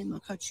Bunny, I'm gonna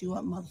cut you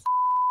up, mother.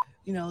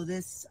 You know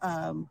this.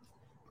 I'm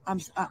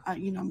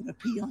gonna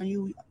pee on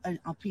you, and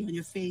I'll pee on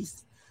your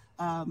face.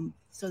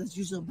 So that's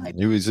usually my.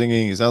 He was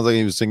singing. It sounds like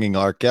he was singing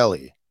R.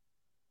 Kelly.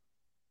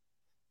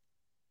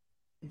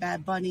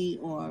 Bad Bunny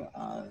or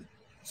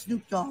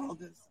Snoop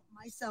Dogg.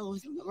 My cell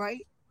was on the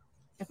right.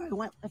 If I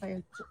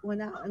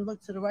went out and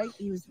looked to the right,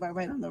 he was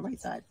right on the right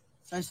side.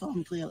 So I saw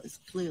him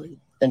clearly.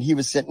 And he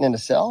was sitting in a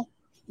cell?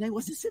 And he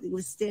wasn't sitting, he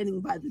was standing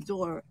by the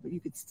door, but you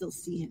could still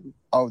see him.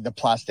 Oh, the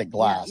plastic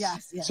glass. Yeah,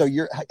 yes. So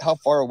how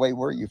far away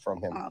were you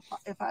from him?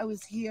 If I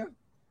was here,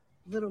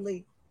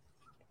 literally,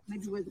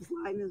 maybe where this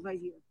line is right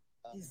here.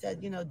 He said,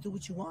 do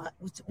what you want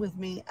with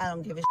me. I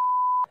don't give a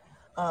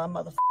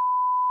motherfucker.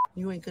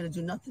 You ain't gonna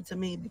do nothing to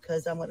me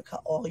because I'm gonna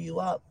cut all you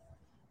up.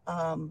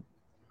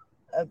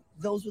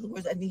 Those were the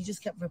words, and he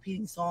just kept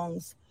repeating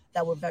songs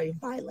that were very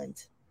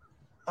violent,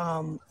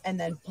 and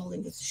then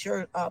pulling his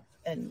shirt up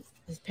and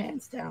his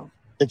pants down.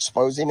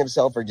 Exposing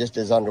himself or just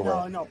his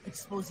underwear? No,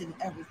 exposing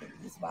everything,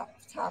 his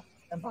top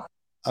and bottom.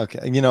 Okay,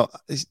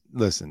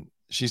 listen,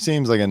 she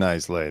seems like a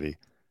nice lady.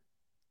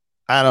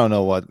 I don't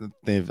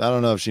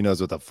know if she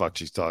knows what the fuck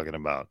she's talking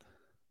about.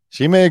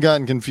 She may have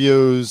gotten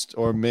confused,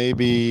 or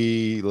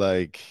maybe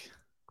I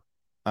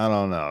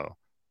don't know.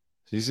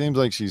 She seems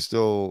like she's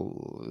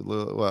still,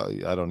 well,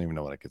 I don't even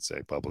know what I could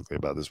say publicly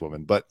about this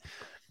woman, but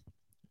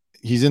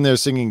he's in there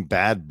singing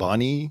Bad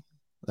Bunny.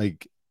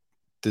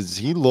 Does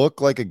he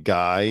look like a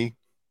guy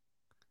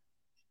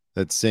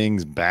that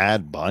sings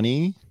Bad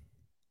Bunny?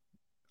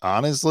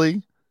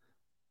 Honestly,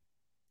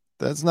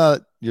 that's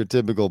not your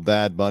typical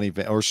Bad Bunny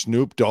fan. Or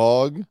Snoop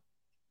Dogg.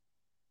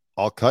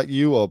 I'll cut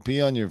you. I'll pee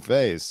on your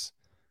face.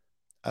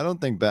 I don't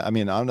think I'm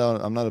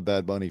not a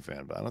Bad Bunny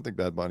fan, but I don't think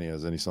Bad Bunny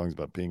has any songs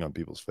about peeing on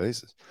people's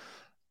faces.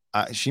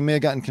 She may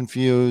have gotten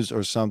confused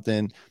or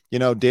something.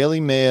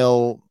 Daily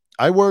Mail.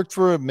 I worked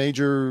for a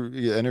major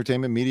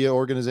entertainment media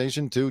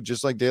organization too,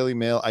 just like Daily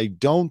Mail. I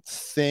don't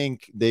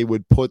think they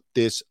would put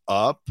this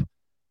up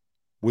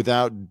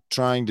without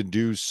trying to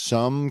do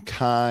some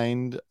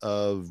kind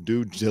of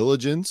due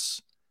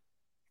diligence.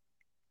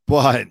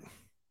 But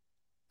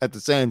at the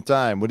same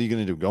time, what are you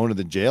going to do? Go into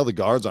the jail? The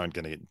guards aren't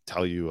going to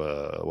tell you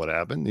what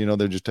happened.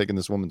 They're just taking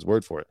this woman's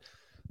word for it.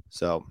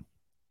 So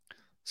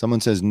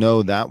someone says,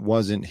 no, that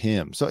wasn't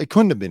him. So it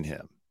couldn't have been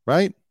him,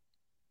 right?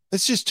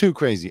 It's just too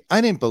crazy.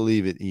 I didn't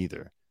believe it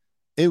either.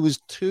 It was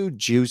too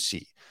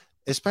juicy,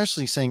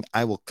 especially saying,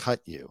 I will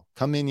cut you.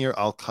 Come in here,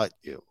 I'll cut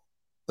you.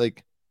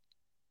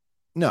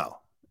 No,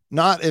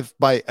 not if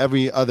by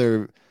every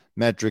other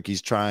metric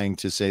he's trying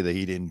to say that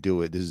he didn't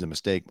do it. This is a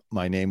mistake.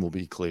 My name will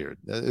be cleared.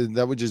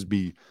 That would just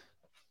be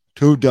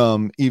too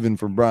dumb, even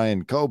for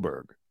Bryan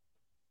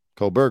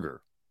Kohberger.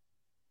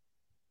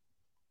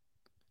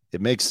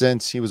 It makes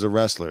sense. He was a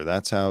wrestler.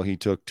 That's how he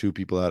took two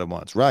people out at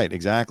once. Right,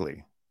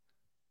 exactly.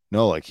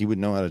 No, he would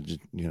know how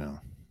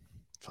to,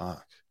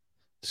 fuck.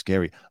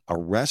 Scary. A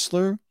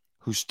wrestler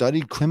who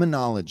studied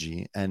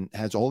criminology and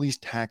has all these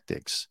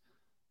tactics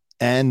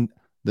and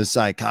the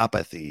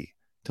psychopathy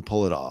to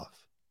pull it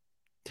off.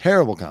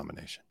 Terrible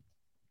combination.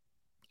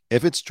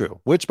 If it's true.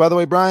 Which, by the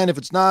way, Bryan, if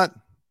it's not,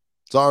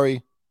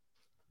 sorry.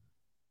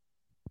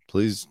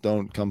 Please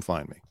don't come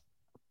find me.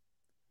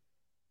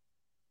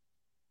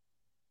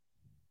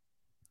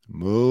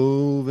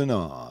 Moving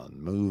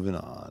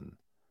on.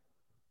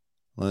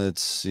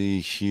 Let's see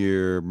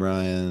here,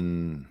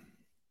 Bryan.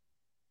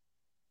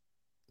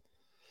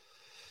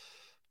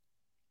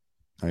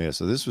 Oh, yeah,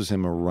 so this was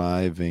him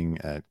arriving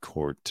at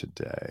court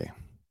today.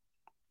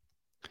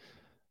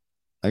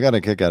 I got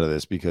a kick out of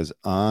this because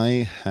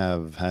I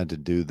have had to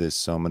do this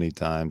so many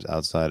times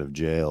outside of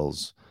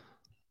jails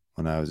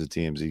when I was a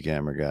TMZ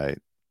camera guy.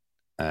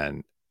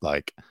 And,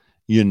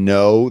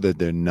 that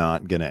they're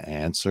not going to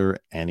answer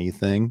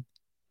anything,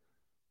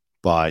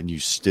 but you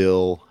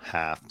still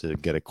have to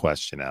get a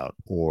question out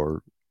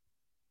or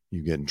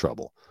you get in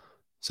trouble.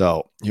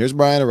 So here's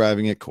Bryan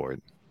arriving at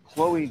court.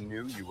 Chloe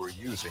knew you were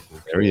using.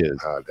 There he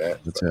is.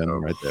 That's him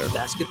right there.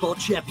 Basketball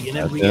champion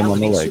and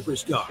reality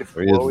superstar.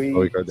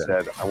 Chloe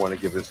said, I want to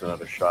give this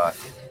another shot.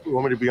 You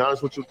want me to be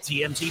honest with you?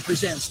 TMZ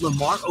presents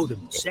Lamar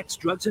Odom, Sex,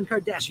 Drugs, and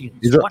Kardashians.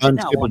 These are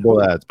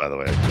unskippable ads, by the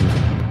way.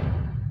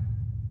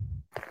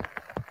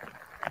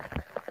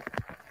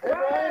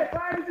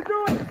 Bryan, did you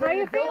do it? How are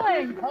you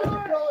feeling? How you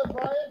feeling,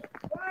 Bryan?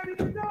 Bryan, did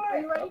you do it? Are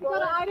you ready to go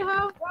to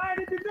Idaho? Bryan,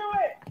 did you do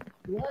it?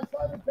 Last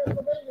time in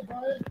Pennsylvania,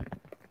 Bryan.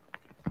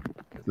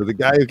 So the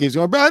guy who keeps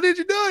going, Bryan, did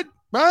you do it?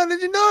 Bryan,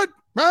 did you do it?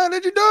 Bryan,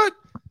 did you do it?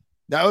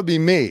 That would be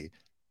me,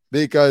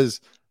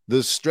 because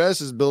the stress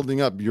is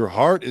building up. Your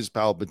heart is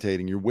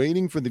palpitating. You're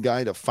waiting for the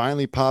guy to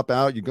finally pop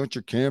out. You got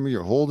your camera,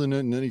 you're holding it,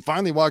 and then he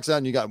finally walks out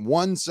and you got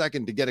 1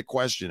 second to get a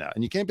question out.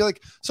 And you can't be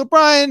like, so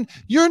Bryan,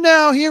 you're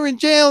now here in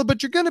jail,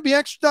 but you're going to be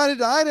extradited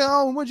to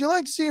Idaho. And would you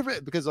like to see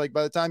it? Because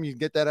by the time you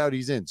get that out,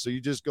 he's in. So you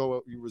just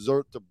go, you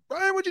resort to,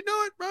 Bryan, would you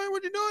do it? Bryan,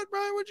 would you do it?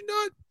 Bryan, would you do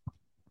it?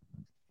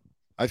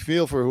 I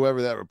feel for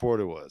whoever that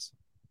reporter was.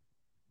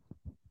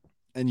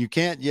 And you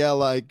can't yell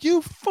like,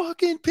 you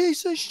fucking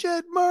piece of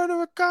shit,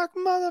 murderer, cock,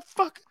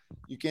 motherfucker.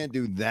 You can't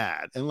do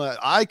that. And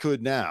I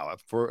could now,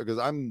 because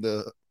I'm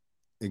the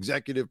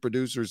executive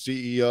producer,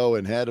 CEO,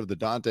 and head of the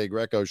Dante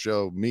Greco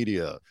Show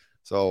media.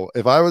 So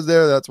if I was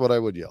there, that's what I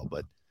would yell.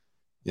 But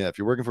yeah, if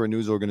you're working for a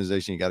news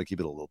organization, you got to keep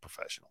it a little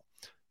professional.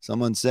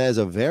 Someone says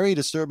a very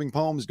disturbing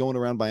poem is going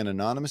around by an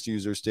anonymous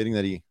user stating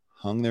that he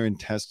hung their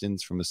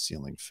intestines from a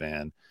ceiling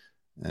fan.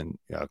 And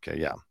okay,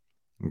 yeah.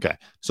 Okay.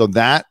 So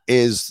that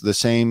is the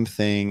same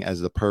thing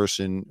as the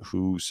person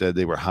who said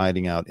they were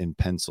hiding out in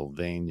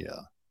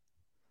Pennsylvania.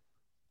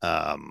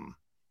 God,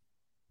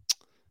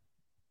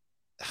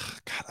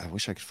 I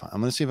wish I could find.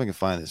 I'm going to see if I can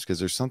find this because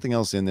there's something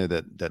else in there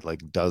that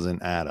like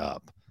doesn't add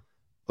up.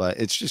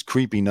 But it's just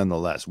creepy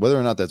nonetheless, whether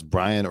or not that's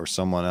Bryan or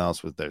someone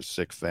else with their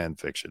sick fan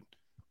fiction.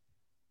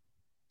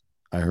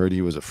 I heard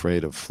he was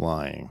afraid of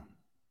flying.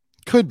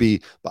 Could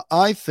be, but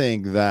I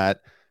think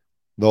that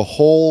the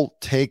whole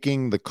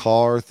taking the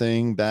car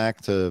thing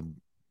back to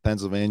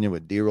Pennsylvania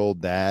with dear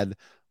old dad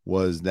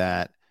was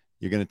that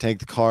you're going to take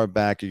the car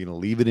back. You're going to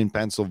leave it in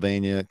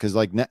Pennsylvania. Because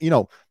like,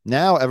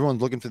 now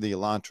everyone's looking for the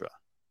Elantra.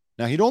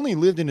 Now he'd only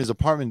lived in his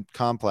apartment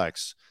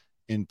complex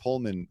in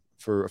Pullman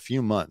for a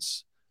few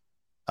months.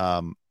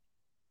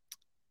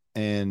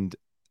 And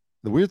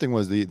the weird thing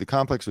was the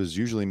complex was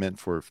usually meant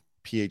for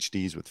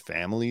PhDs with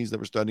families that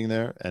were studying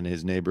there. And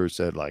his neighbors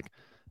said like,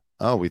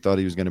 oh, we thought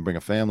he was going to bring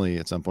a family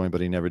at some point,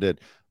 but he never did.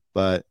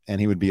 And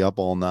he would be up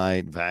all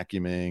night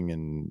vacuuming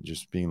and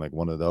just being like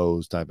one of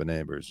those type of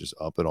neighbors, just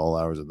up at all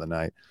hours of the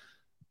night.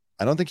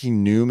 I don't think he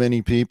knew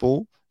many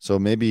people. So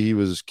maybe he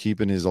was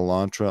keeping his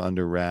Elantra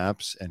under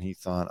wraps and he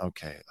thought,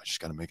 okay, I just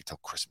got to make it till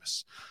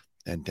Christmas.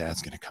 And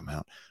dad's going to come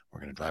out.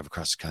 We're going to drive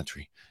across the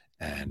country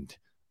and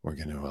we're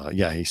going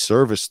to, he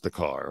serviced the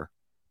car,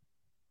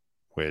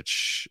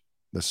 which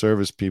the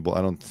service people,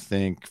 I don't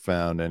think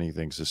found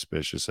anything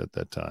suspicious at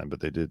that time,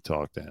 but they did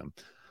talk to him.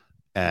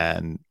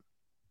 And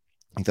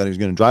he thought he was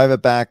going to drive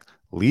it back,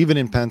 leave it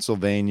in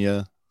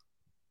Pennsylvania,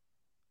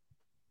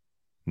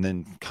 and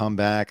then come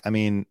back. I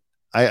mean,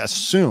 I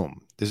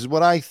assume, this is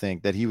what I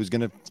think, that he was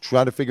going to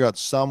try to figure out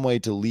some way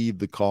to leave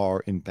the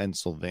car in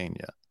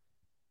Pennsylvania.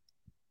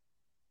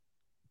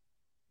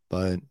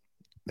 But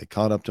they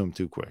caught up to him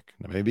too quick.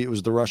 Now, maybe it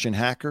was the Russian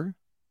hacker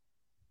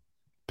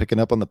picking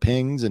up on the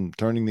pings and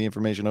turning the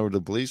information over to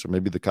the police, or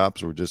maybe the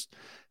cops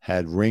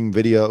had Ring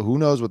video. Who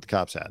knows what the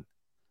cops had?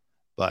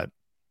 But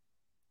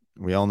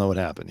we all know what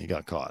happened. He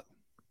got caught.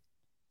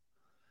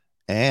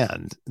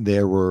 And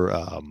there were,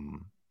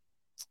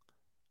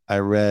 I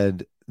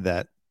read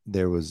that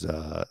there was,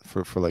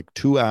 for like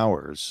 2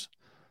 hours,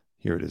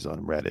 here it is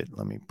on Reddit.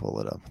 Let me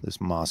pull it up.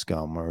 This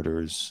Moscow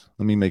murders.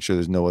 Let me make sure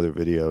there's no other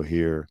video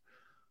here.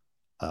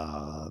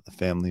 The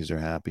families are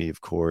happy,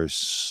 of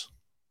course.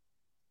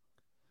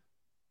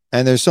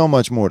 And there's so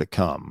much more to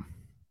come.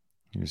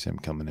 Here's him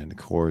coming into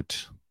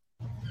court.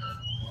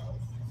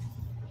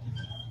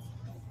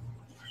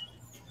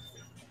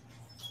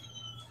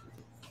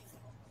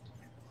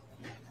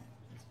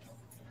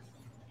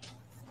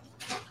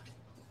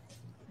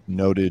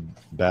 Noted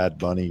Bad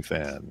Bunny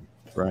fan,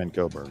 Bryan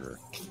Kohberger.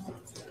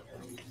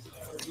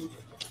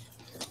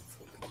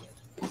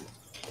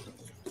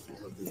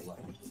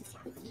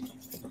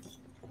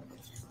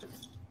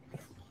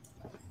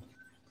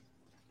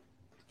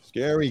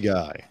 Scary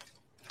guy.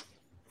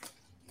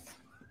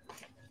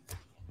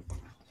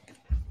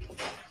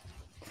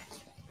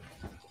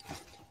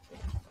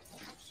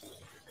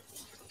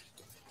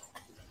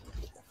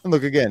 And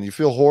look again, you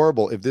feel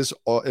horrible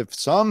if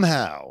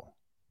somehow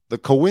the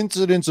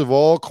coincidence of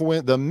all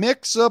the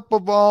mix-up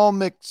of all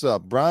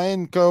mix-up,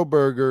 Bryan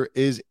Kohberger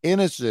is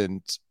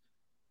innocent.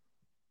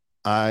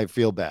 I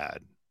feel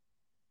bad,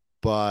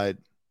 but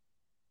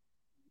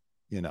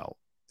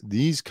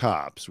these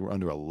cops were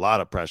under a lot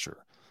of pressure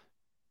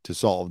to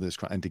solve this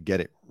crime and to get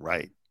it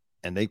right.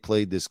 And they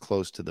played this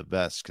close to the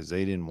vest because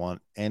they didn't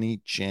want any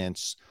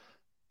chance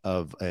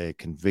of a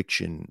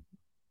conviction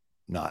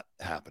not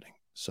happening.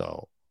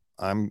 So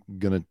I'm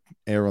going to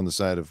err on the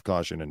side of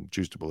caution and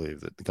choose to believe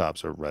that the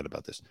cops are right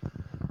about this.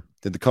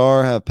 Did the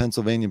car have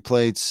Pennsylvania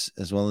plates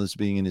as well as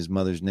being in his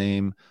mother's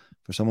name?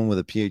 For someone with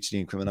a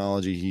PhD in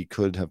criminology, he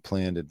could have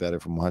planned it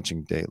better from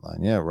watching Dateline.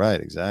 Yeah, right,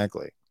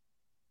 exactly.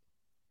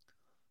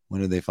 When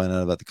did they find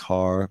out about the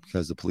car?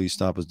 Because the police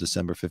stop was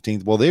December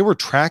 15th. Well, they were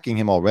tracking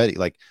him already.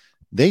 Like,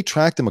 they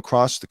tracked him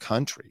across the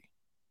country.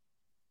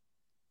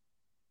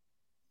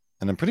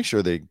 And I'm pretty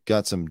sure they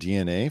got some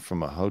DNA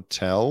from a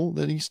hotel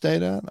that he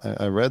stayed at.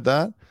 I read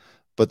that.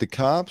 But the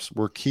cops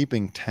were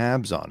keeping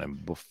tabs on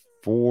him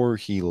before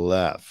he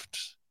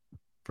left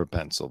for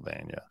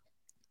Pennsylvania.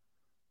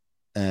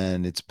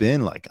 And it's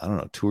been like, I don't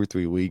know, 2 or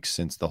 3 weeks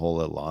since the whole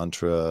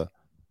Elantra,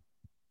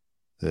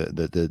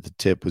 the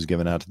tip was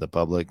given out to the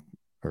public,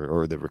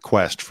 or the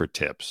request for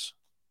tips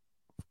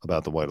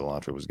about the white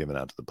Elantra was given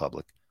out to the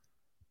public.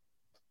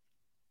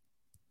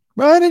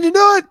 Why did you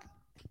do it?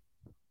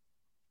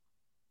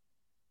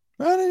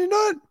 Why did you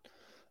do it?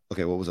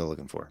 Okay, what was I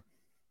looking for?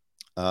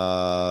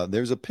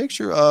 There's a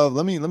picture of,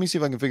 let me see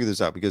if I can figure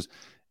this out, because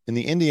in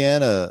the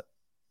Indiana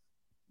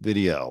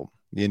video,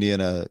 the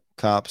Indiana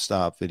cop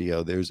stop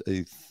video, there's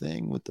a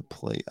thing with the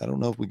plate. I don't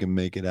know if we can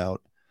make it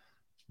out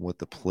what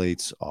the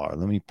plates are.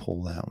 Let me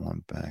pull that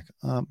one back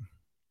up.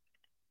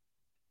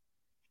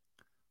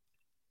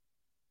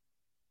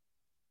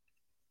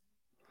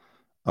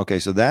 Okay,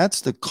 so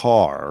that's the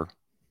car.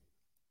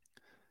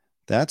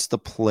 That's the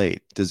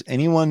plate. Does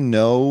anyone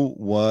know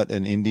what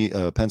an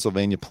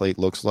Pennsylvania plate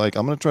looks like?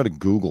 I'm going to try to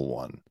Google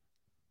one.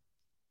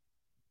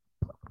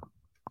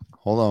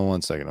 Hold on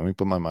one second. Let me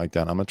put my mic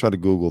down. I'm going to try to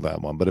Google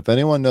that one. But if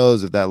anyone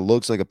knows if that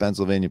looks like a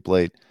Pennsylvania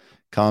plate,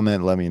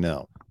 comment, let me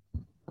know.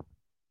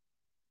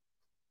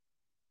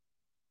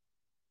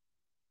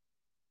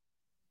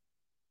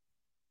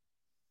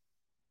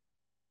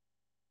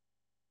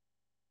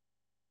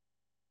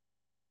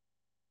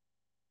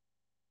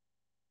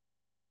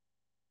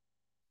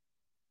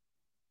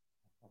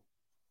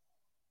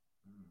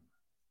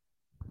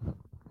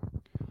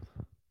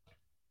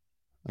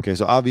 Okay,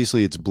 so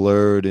obviously it's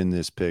blurred in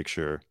this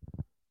picture,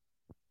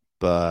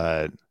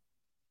 but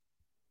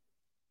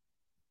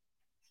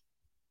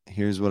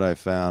here's what I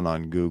found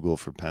on Google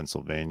for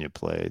Pennsylvania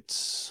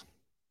plates.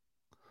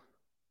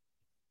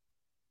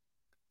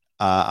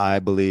 I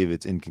believe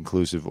it's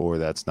inconclusive, or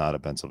that's not a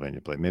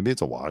Pennsylvania plate. Maybe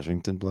it's a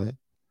Washington plate.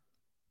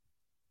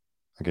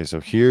 Okay,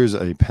 so here's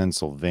a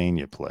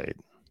Pennsylvania plate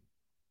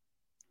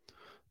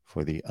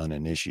for the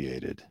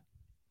uninitiated.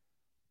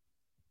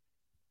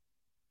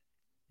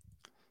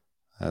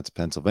 That's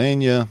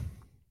Pennsylvania.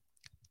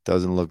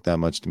 Doesn't look that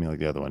much to me like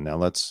the other one. Now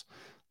let's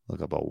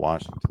look up a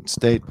Washington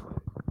State.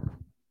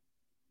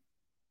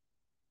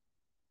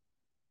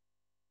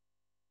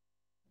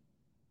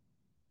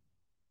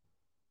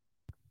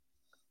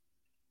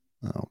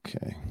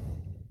 Okay.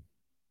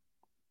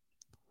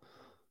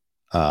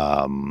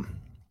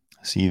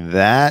 See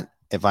that,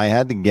 if I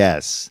had to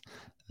guess,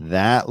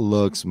 that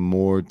looks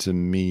more to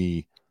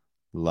me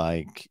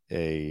like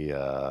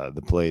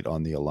the plate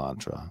on the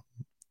Elantra.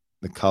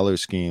 The color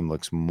scheme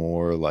looks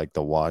more like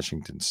the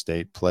Washington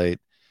State plate,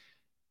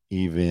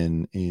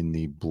 even in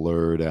the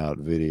blurred out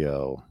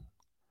video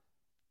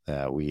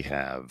that we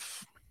have.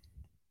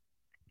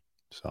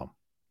 So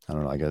I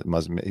don't know. I guess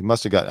it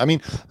must have got. I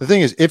mean, the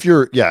thing is, if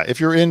you're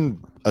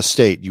in a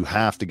state, you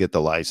have to get the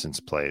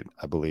license plate,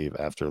 I believe,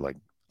 after like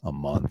a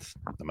month,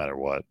 no matter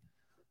what,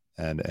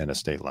 and a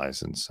state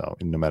license. So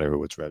no matter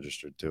who it's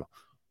registered to.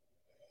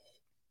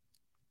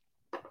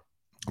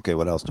 Okay,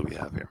 what else do we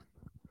have here?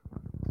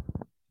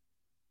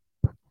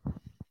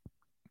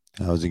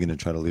 How is he going to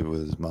try to leave it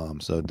with his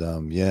mom? So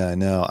dumb. Yeah, I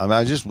know.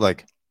 I just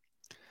like,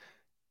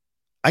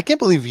 I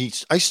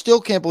still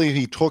can't believe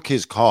he took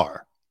his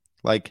car.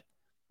 Like,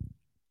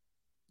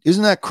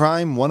 isn't that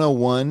crime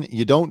 101?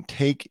 You don't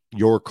take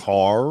your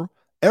car.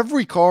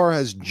 Every car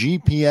has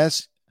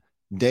GPS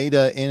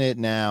data in it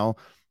now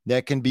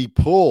that can be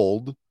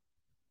pulled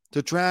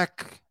to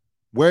track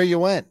where you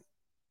went.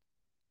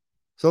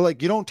 So,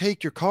 like, you don't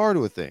take your car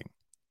to a thing.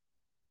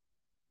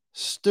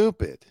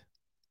 Stupid.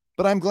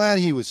 But I'm glad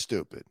he was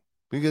stupid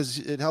because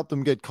it helped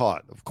him get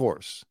caught, of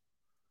course.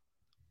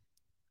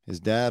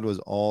 His dad was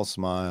all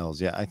smiles.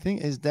 Yeah, I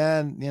think his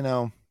dad,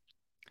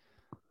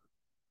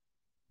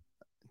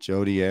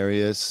 Jody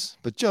Arias.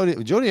 But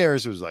Jody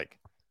Arias was like,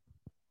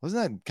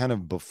 wasn't that kind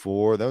of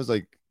before? That was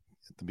like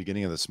at the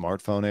beginning of the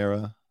smartphone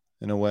era,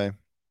 in a way.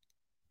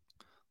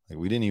 Like,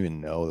 we didn't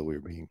even know that we were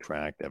being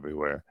tracked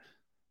everywhere.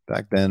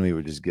 Back then, we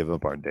would just give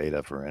up our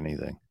data for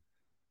anything.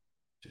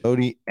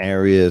 Jody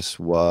Arias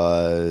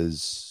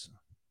was...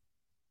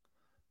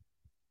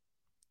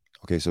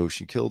 Okay, so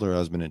she killed her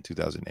husband in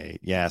 2008.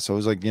 Yeah, so it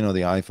was like, the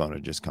iPhone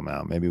had just come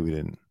out. Maybe we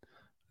didn't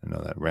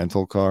know that.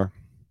 Rental car?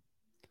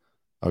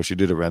 Oh, she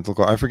did a rental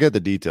car? I forget the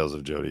details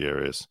of Jody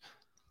Arias.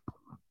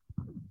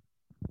 All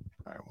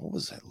right, what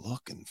was I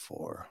looking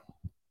for?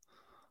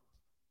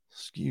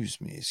 Excuse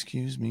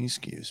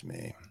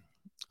me.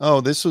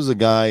 Oh, this was a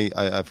guy.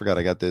 I forgot.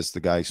 I got this. The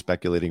guy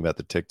speculating about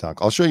the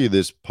TikTok. I'll show you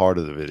this part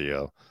of the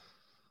video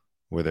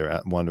where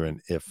they're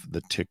wondering if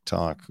the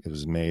TikTok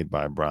was made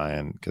by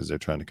Bryan because they're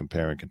trying to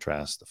compare and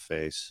contrast the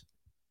face.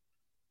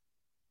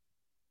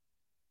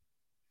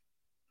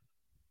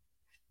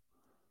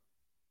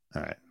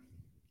 All right.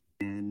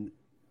 And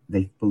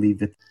they believe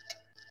that.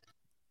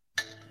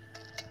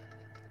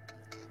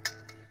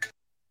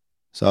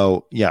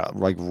 So, yeah,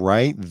 like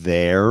right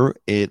there,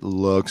 it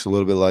looks a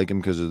little bit like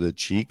him because of the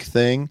cheek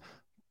thing.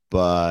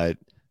 But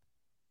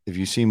if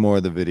you see more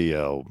of the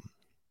video,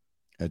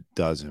 it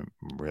doesn't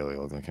really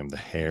look like him. The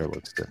hair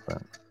looks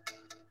different.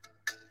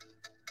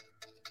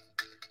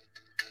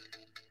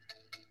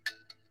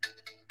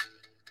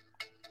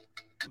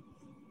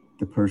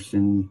 The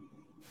person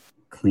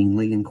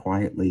cleanly and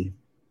quietly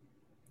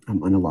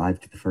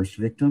unalived the first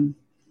victim.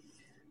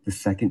 The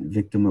second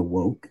victim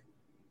awoke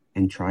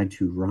and tried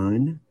to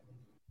run.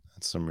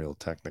 That's some real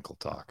technical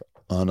talk.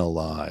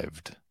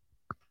 Unalived.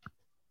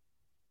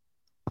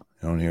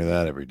 You don't hear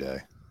that every day.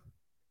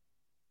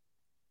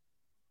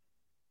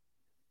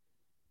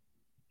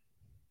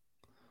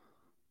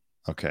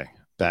 Okay,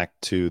 back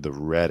to the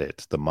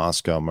Reddit, the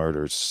Moscow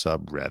Murders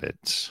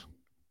subreddit.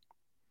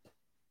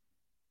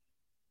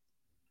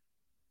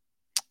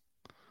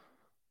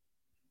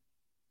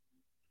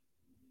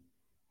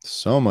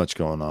 So much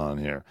going on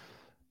here.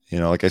 You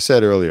know, like I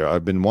said earlier,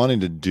 I've been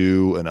wanting to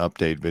do an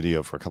update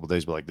video for a couple of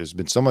days, but like there's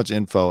been so much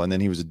info, and then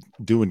he was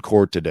doing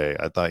court today.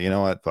 I thought, you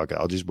know what, fuck it,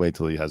 I'll just wait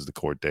till he has the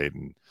court date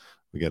and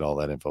we get all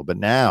that info. But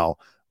now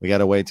we got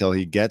to wait till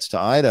he gets to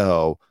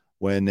Idaho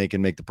when they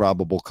can make the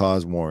probable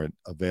cause warrant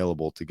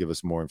available to give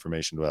us more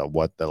information about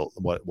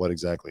what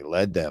exactly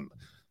led them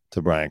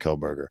to Bryan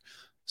Kohberger.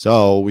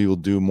 So we will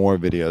do more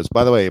videos.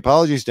 By the way,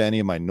 apologies to any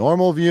of my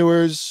normal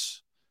viewers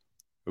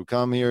who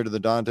come here to the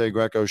Dante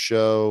Greco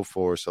show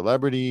for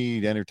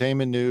celebrity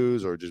entertainment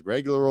news or just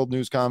regular old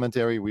news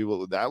commentary.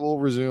 That will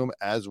resume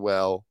as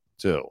well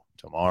too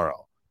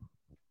tomorrow.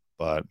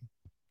 But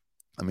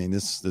I mean,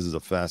 this is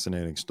a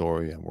fascinating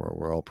story, and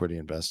we're all pretty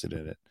invested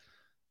in it.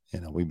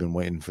 You know, we've been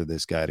waiting for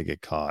this guy to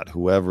get caught,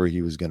 whoever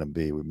he was going to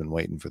be. We've been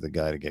waiting for the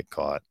guy to get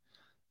caught,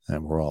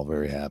 and we're all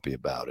very happy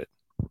about it.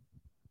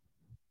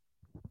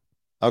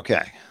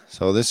 Okay,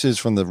 so this is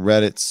from the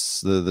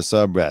Reddits, the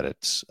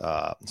subreddits.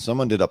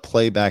 Someone did a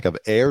playback of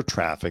air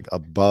traffic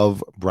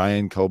above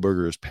Bryan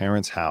Kohberger's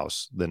parents'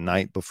 house the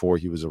night before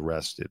he was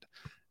arrested,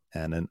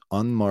 and an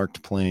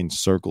unmarked plane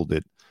circled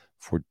it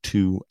for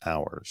 2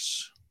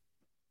 hours.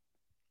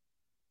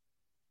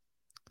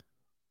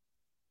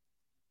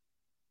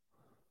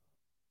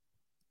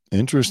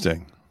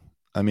 Interesting.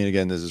 I mean,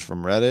 again, this is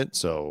from Reddit,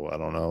 so I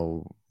don't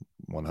know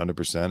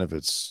 100% if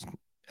it's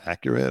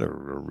accurate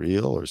or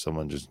real or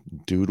someone just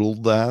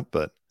doodled that,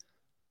 but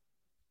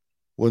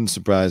wouldn't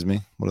surprise me.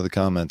 What do the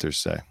commenters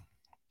say?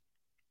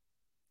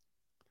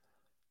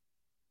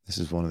 This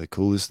is one of the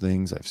coolest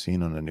things I've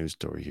seen on a news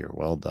story here.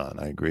 Well done.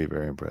 I agree.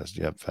 Very impressed.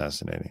 Yep,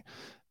 fascinating.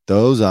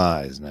 Those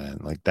eyes, man.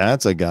 Like,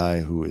 that's a guy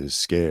who is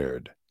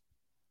scared.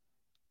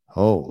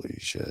 Holy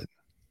shit.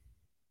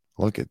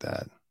 Look at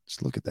that.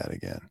 Just look at that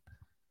again.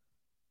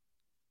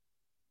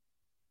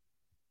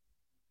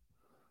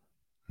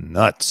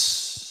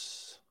 Nuts.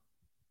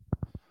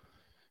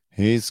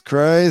 He's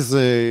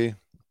crazy.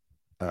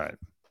 All right.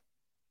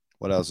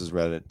 What else is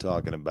Reddit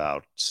talking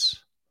about?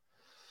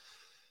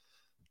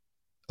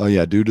 Oh,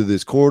 yeah. Due to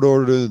this court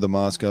order, the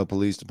Moscow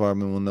Police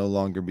Department will no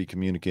longer be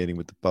communicating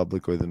with the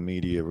public or the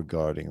media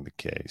regarding the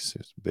case.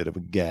 It's a bit of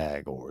a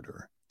gag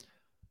order.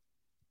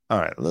 All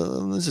right.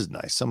 This is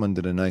nice. Someone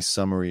did a nice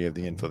summary of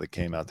the info that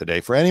came out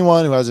today. For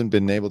anyone who hasn't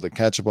been able to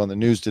catch up on the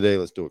news today,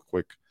 let's do a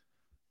quick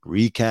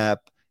recap.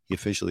 He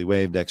officially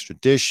waived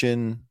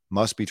extradition,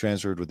 must be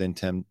transferred within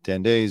 10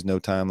 days. No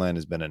timeline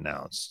has been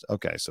announced.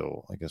 Okay,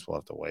 so I guess we'll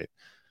have to wait.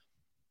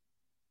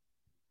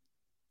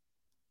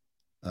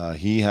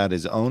 He had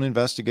his own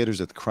investigators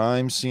at the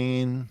crime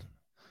scene,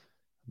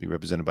 be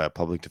represented by a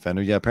public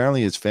defender. Yeah,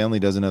 apparently his family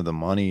doesn't have the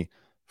money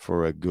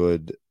for a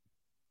good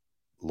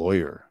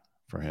lawyer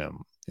for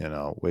him, you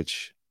know,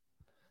 which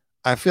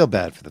I feel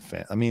bad for the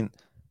fan. I mean,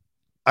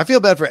 I feel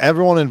bad for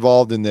everyone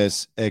involved in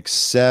this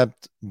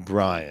except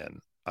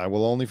Bryan. I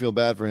will only feel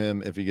bad for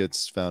him if he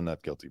gets found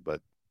not guilty.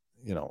 But,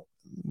 you know,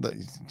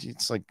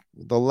 it's like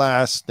the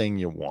last thing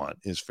you want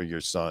is for your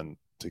son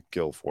to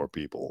kill 4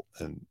 people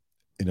and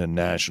in a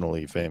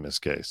nationally famous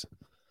case.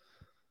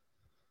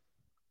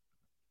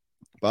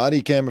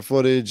 Body camera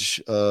footage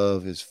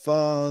of his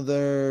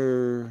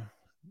father.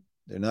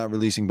 They're not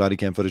releasing body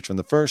cam footage from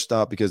the first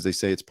stop because they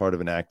say it's part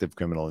of an active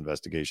criminal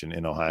investigation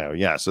in Ohio.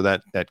 Yeah, so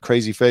that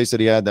crazy face that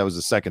he had, that was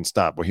the second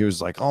stop where he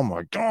was like, oh,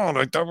 my God,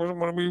 I thought we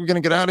were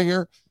going to get out of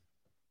here.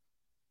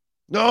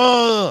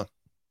 No.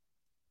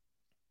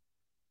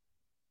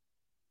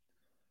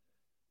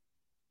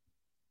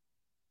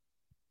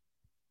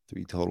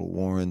 3 total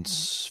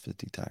warrants,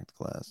 50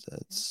 tactical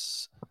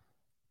assets.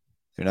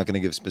 They're not going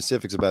to give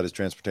specifics about his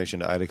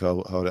transportation to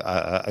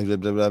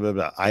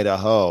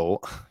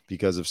Idaho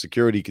because of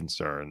security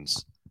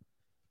concerns.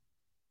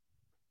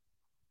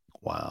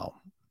 Wow.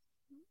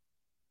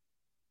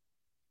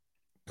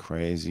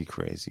 Crazy,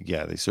 crazy.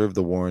 Yeah, they served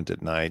the warrant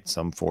at night.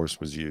 Some force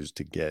was used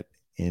to get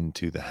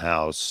into the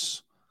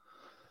house.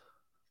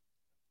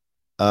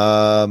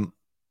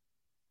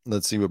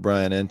 Let's see what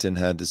Bryan Enton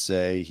had to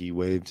say. He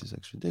waived his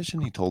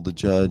extradition. He told the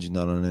judge he's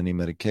not on any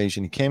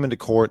medication. He came into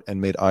court and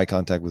made eye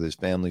contact with his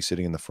family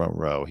sitting in the front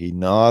row. He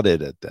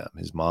nodded at them.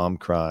 His mom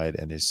cried,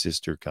 and his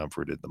sister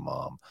comforted the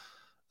mom.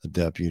 The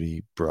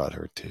deputy brought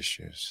her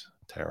tissues.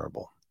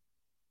 Terrible.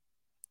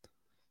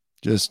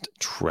 Just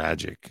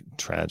tragic,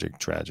 tragic,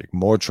 tragic.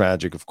 More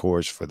tragic, of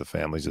course, for the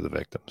families of the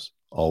victims.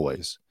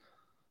 Always.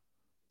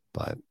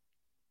 But,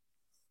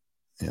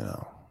 you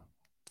know,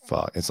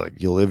 fuck. It's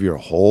like you live your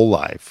whole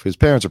life. His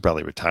parents are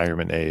probably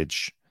retirement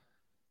age.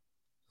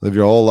 Live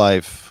your whole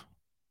life.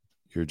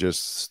 You're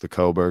just the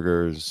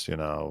Kohbergers, you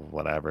know,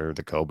 whatever.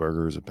 The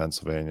Kohbergers of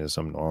Pennsylvania,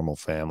 some normal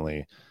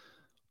family.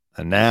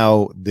 And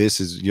now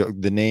this is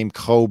the name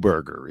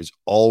Kohberger is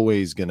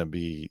always going to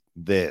be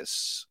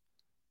this.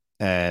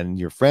 And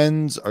your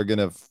friends are going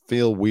to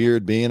feel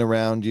weird being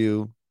around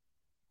you.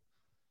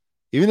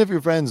 Even if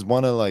your friends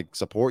want to like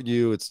support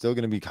you, it's still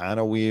going to be kind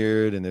of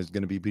weird. And there's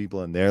going to be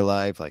people in their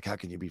life. Like, how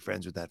can you be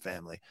friends with that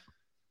family?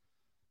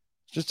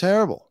 It's just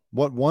terrible.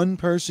 What one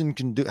person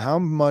can do, how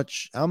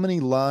many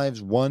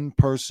lives one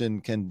person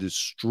can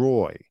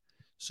destroy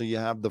So you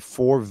have the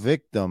 4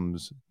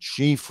 victims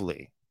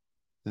chiefly,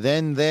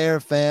 then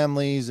their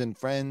families and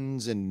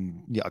friends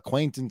and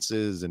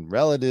acquaintances and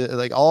relatives,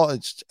 like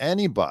it's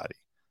anybody.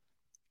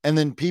 And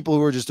then people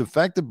who are just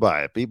affected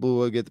by it,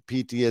 people who get the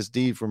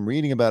PTSD from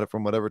reading about it,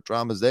 from whatever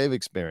traumas they've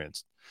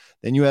experienced.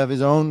 Then you have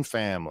his own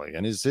family,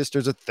 and his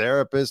sister's a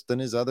therapist, and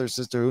his other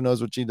sister, who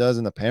knows what she does.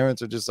 And the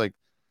parents are just like,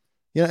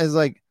 it's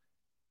like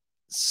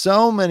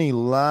so many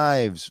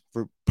lives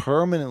for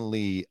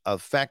permanently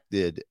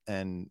affected.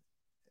 And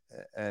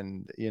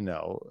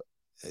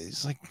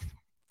it's like,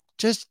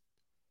 just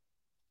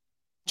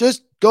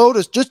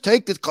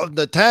take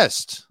the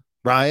test,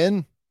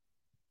 Bryan.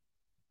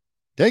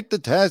 Take the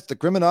test, the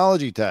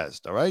criminology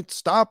test. All right.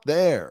 Stop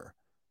there.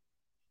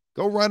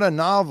 Go write a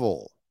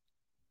novel.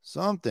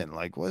 Something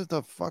like, what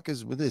the fuck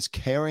is with this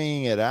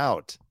carrying it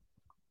out?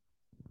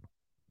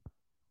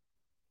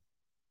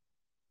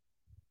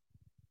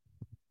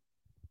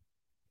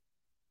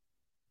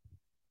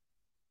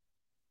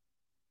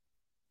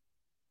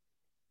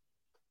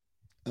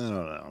 I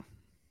don't know.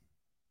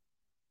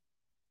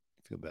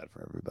 I feel bad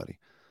for everybody.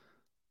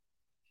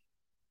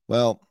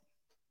 Well,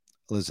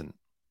 listen,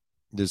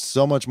 there's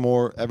so much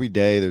more every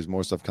day. There's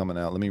more stuff coming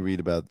out. Let me read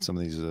about some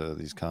of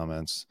these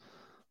comments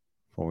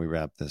before we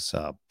wrap this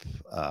up.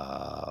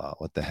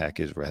 What the heck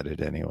is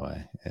Reddit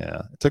anyway?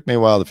 Yeah, it took me a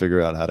while to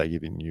figure out how to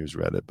even use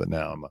Reddit, but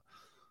now I'm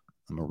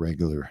a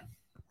regular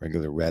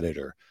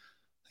Redditor.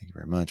 Thank you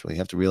very much. Well, you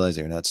have to realize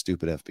they're not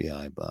stupid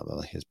FBI. Blah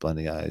blah. His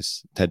Bundy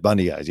eyes, Ted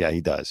Bundy eyes. Yeah,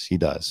 he does. He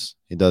does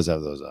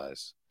have those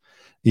eyes.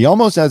 He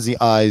almost has the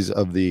eyes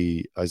of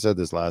I said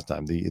this last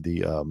time.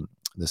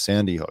 The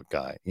Sandy Hook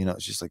guy.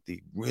 It's just like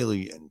the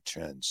really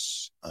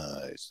intense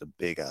eyes, the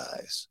big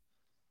eyes.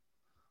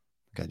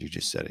 God, you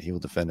just said it. He will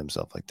defend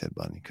himself like Ted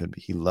Bundy. Could be.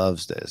 He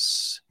loves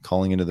this.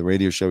 Calling into the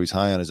radio show. He's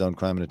high on his own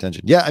crime and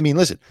attention. Yeah, I mean,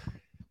 listen.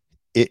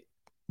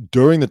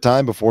 During the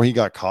time before he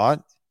got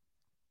caught,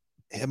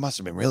 it must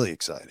have been really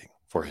exciting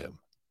for him.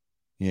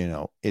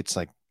 It's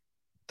like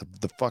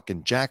the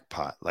fucking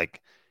jackpot. Like,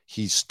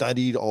 he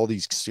studied all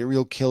these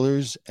serial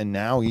killers, and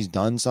now he's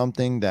done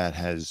something that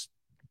has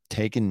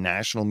taken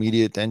national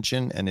media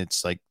attention, and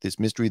it's like this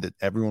mystery that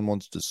everyone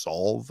wants to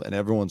solve and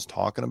everyone's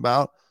talking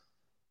about.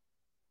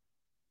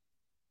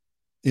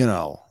 He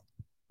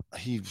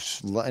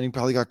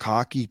probably got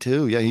cocky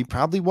too. Yeah, he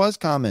probably was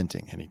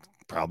commenting, and he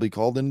probably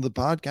called into the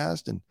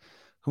podcast, and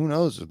who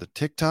knows, or the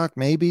TikTok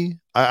maybe.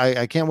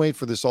 I can't wait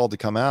for this all to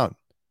come out.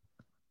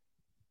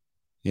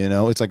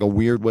 It's like a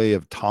weird way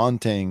of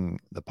taunting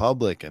the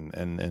public and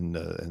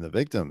the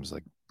victims,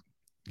 like,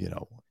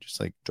 just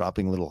like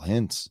dropping little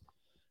hints.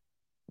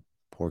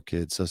 Poor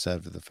kid, so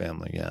sad for the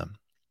family. Yeah,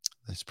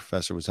 this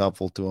professor was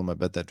helpful to him. I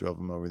bet that drove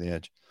him over the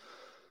edge.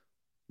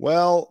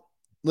 Well,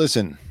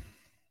 listen,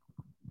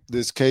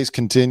 this case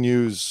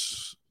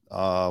continues.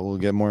 We'll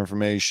get more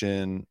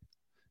information.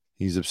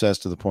 He's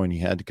obsessed to the point he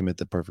had to commit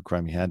the perfect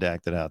crime. He had to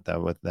act it out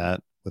with a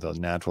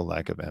natural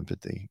lack of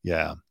empathy.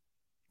 Yeah.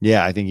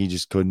 I think he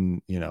just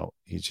couldn't.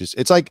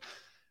 It's like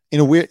in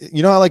a weird.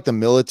 How like the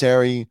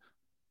military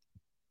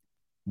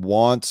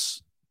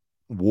wants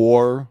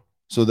war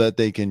so that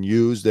they can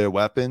use their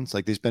weapons.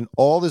 Like, they spend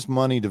all this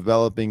money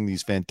developing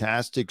these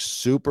fantastic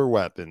super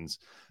weapons,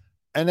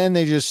 and then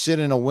they just sit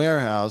in a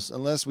warehouse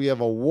unless we have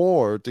a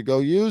war to go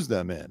use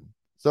them in.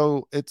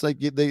 So it's like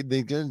they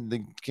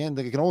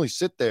can only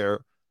sit there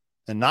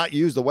and not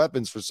use the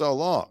weapons for so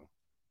long.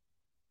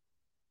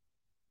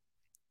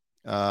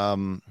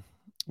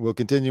 We'll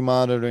continue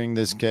monitoring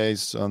this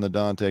case on the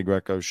Dante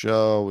Greco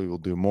Show. We will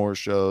do more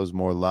shows,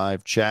 more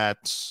live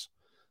chats.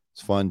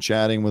 It's fun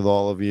chatting with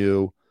all of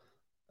you.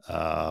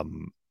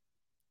 And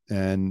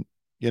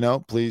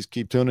please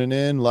keep tuning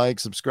in, like,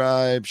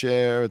 subscribe,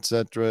 share,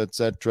 etc.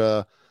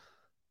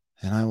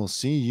 And I will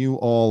see you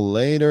all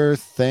later.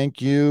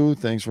 Thank you.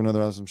 Thanks for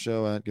another awesome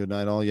show. Good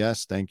night, all.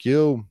 Yes, thank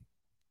you.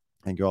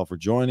 Thank you all for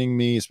joining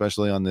me,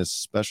 especially on this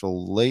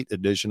special late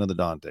edition of the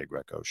Dante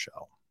Greco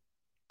Show.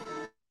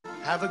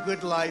 Have a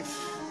good life.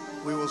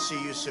 We will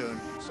see you soon.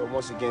 So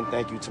once again,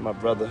 thank you to my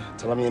brother.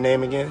 Tell him your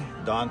name again.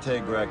 Dante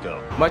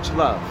Greco. Much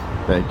love.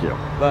 Thank you.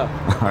 Love.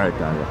 All right,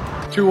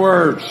 Dante. 2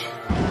 words.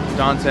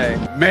 Dante.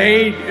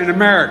 Made in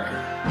America.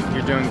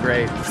 You're doing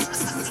great.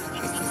 That's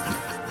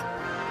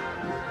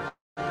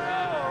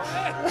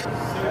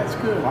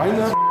good. I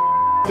know.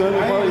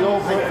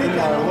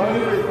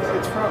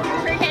 It's from.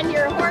 Pretend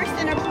you're a horse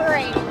in a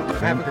parade.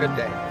 Have a good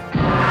day.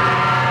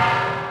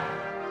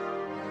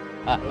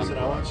 Listen,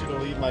 I want you to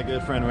leave my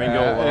good friend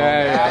Ringo alone.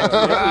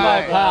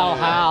 My pal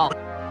Hal.